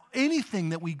side. It's anything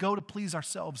that we go to please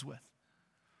ourselves with.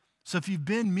 So if you've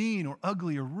been mean or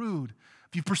ugly or rude,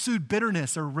 if you pursued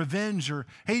bitterness or revenge or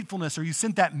hatefulness, or you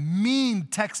sent that mean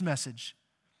text message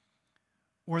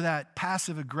or that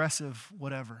passive-aggressive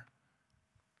whatever,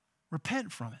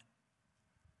 repent from it.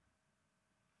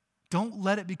 Don't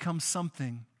let it become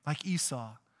something like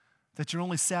Esau that you're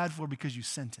only sad for because you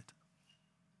sent it.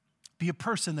 Be a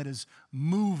person that is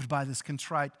moved by this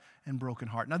contrite and broken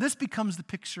heart. Now, this becomes the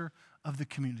picture of the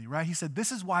community, right? He said,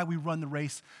 this is why we run the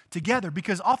race together,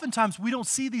 because oftentimes we don't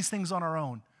see these things on our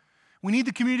own. We need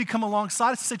the community to come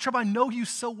alongside us and say, Trevor, I know you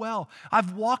so well.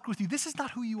 I've walked with you. This is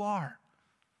not who you are.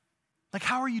 Like,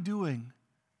 how are you doing?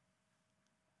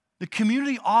 The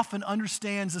community often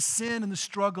understands the sin and the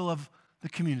struggle of the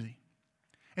community.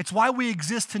 It's why we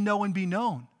exist, to know and be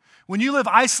known. When you live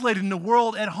isolated in the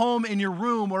world, at home, in your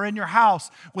room, or in your house,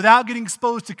 without getting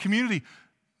exposed to community,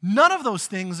 none of those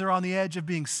things are on the edge of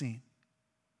being seen.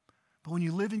 But when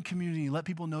you live in community, you let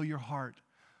people know your heart,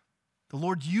 the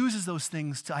Lord uses those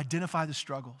things to identify the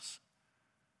struggles.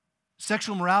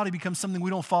 Sexual immorality becomes something we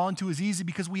don't fall into as easy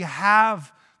because we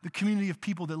have the community of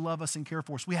people that love us and care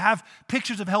for us. We have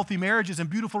pictures of healthy marriages and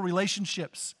beautiful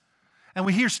relationships. And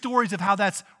we hear stories of how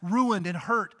that's ruined and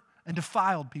hurt and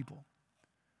defiled people.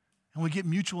 And we get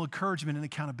mutual encouragement and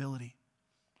accountability.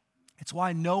 It's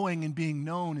why knowing and being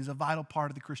known is a vital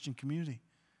part of the Christian community.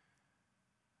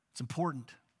 It's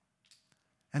important.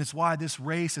 And it's why this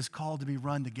race is called to be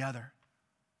run together.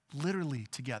 Literally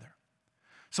together.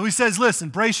 So he says, listen,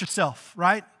 brace yourself,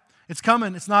 right? It's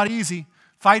coming. It's not easy.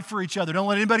 Fight for each other. Don't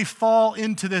let anybody fall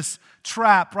into this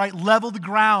trap, right? Level the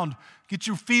ground. Get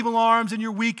your feeble arms and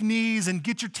your weak knees and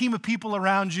get your team of people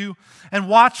around you and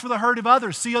watch for the hurt of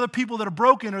others. See other people that are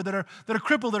broken or that are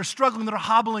crippled, that are struggling, that are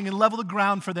hobbling, and level the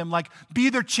ground for them. Like, be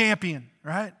their champion,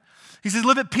 right? He says,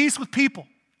 live at peace with people.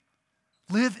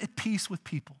 Live at peace with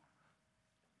people.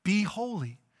 Be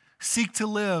holy. Seek to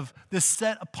live this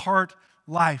set-apart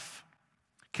life.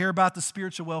 Care about the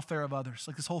spiritual welfare of others.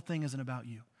 Like, this whole thing isn't about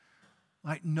you.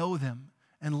 Like, know them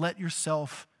and let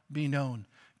yourself be known.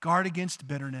 Guard against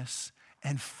bitterness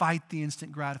and fight the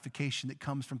instant gratification that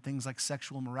comes from things like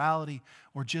sexual immorality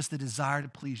or just the desire to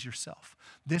please yourself.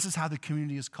 This is how the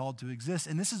community is called to exist,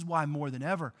 and this is why more than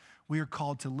ever we are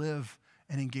called to live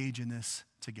and engage in this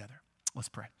together. Let's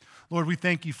pray. Lord, we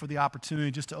thank you for the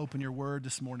opportunity just to open your word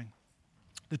this morning.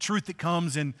 The truth that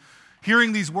comes in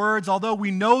hearing these words, although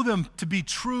we know them to be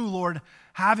true, Lord,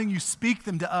 having you speak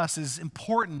them to us is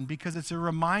important because it's a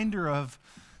reminder of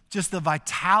just the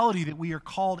vitality that we are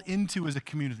called into as a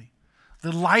community,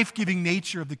 the life-giving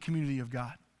nature of the community of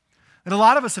God. And a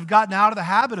lot of us have gotten out of the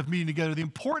habit of meeting together, the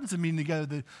importance of meeting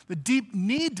together, the deep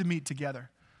need to meet together.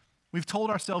 We've told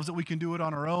ourselves that we can do it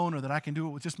on our own or that I can do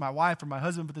it with just my wife or my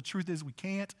husband, but the truth is we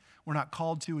can't, we're not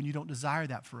called to, and you don't desire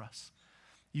that for us.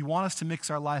 You want us to mix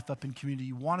our life up in community.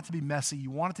 You want it to be messy.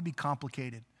 You want it to be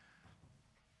complicated.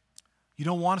 You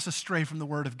don't want us to stray from the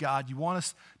Word of God. You want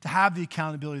us to have the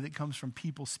accountability that comes from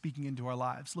people speaking into our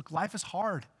lives. Look, life is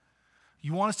hard.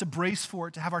 You want us to brace for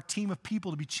it, to have our team of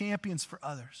people, to be champions for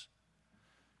others.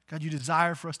 God, you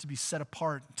desire for us to be set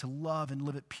apart, to love and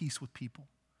live at peace with people,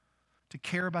 to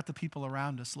care about the people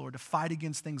around us, Lord, to fight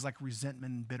against things like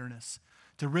resentment and bitterness,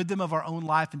 to rid them of our own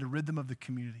life and to rid them of the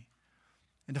community,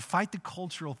 and to fight the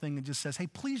cultural thing that just says, hey,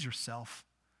 please yourself.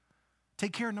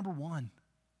 Take care of number one.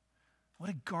 What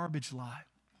a garbage lie.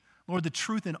 Lord, the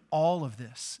truth in all of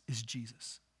this is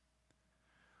Jesus.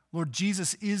 Lord,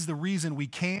 Jesus is the reason we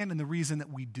can and the reason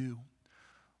that we do.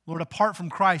 Lord, apart from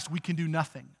Christ, we can do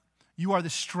nothing. You are the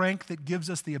strength that gives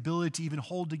us the ability to even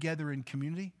hold together in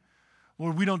community.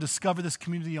 Lord, we don't discover this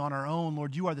community on our own.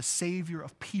 Lord, you are the Savior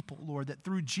of people, Lord, that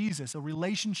through Jesus, a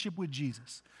relationship with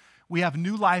Jesus, we have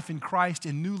new life in Christ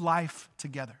and new life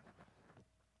together.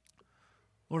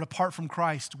 Lord, apart from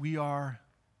Christ, we are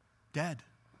dead,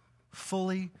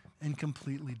 fully and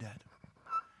completely dead.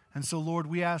 And so, Lord,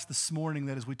 we ask this morning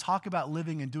that as we talk about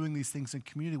living and doing these things in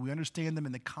community, we understand them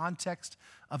in the context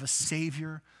of a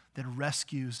Savior that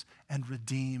rescues and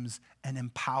redeems and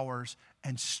empowers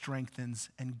and strengthens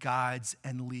and guides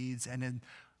and leads. And then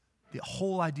the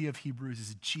whole idea of Hebrews is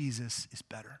that Jesus is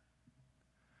better.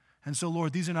 And so,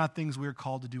 Lord, these are not things we are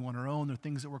called to do on our own. They're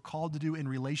things that we're called to do in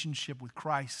relationship with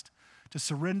Christ, to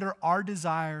surrender our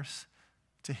desires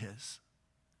to His,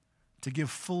 to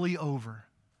give fully over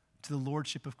to the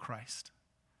lordship of Christ,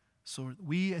 so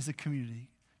we as a community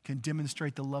can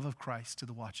demonstrate the love of Christ to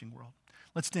the watching world.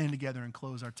 Let's stand together and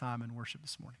close our time in worship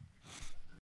this morning.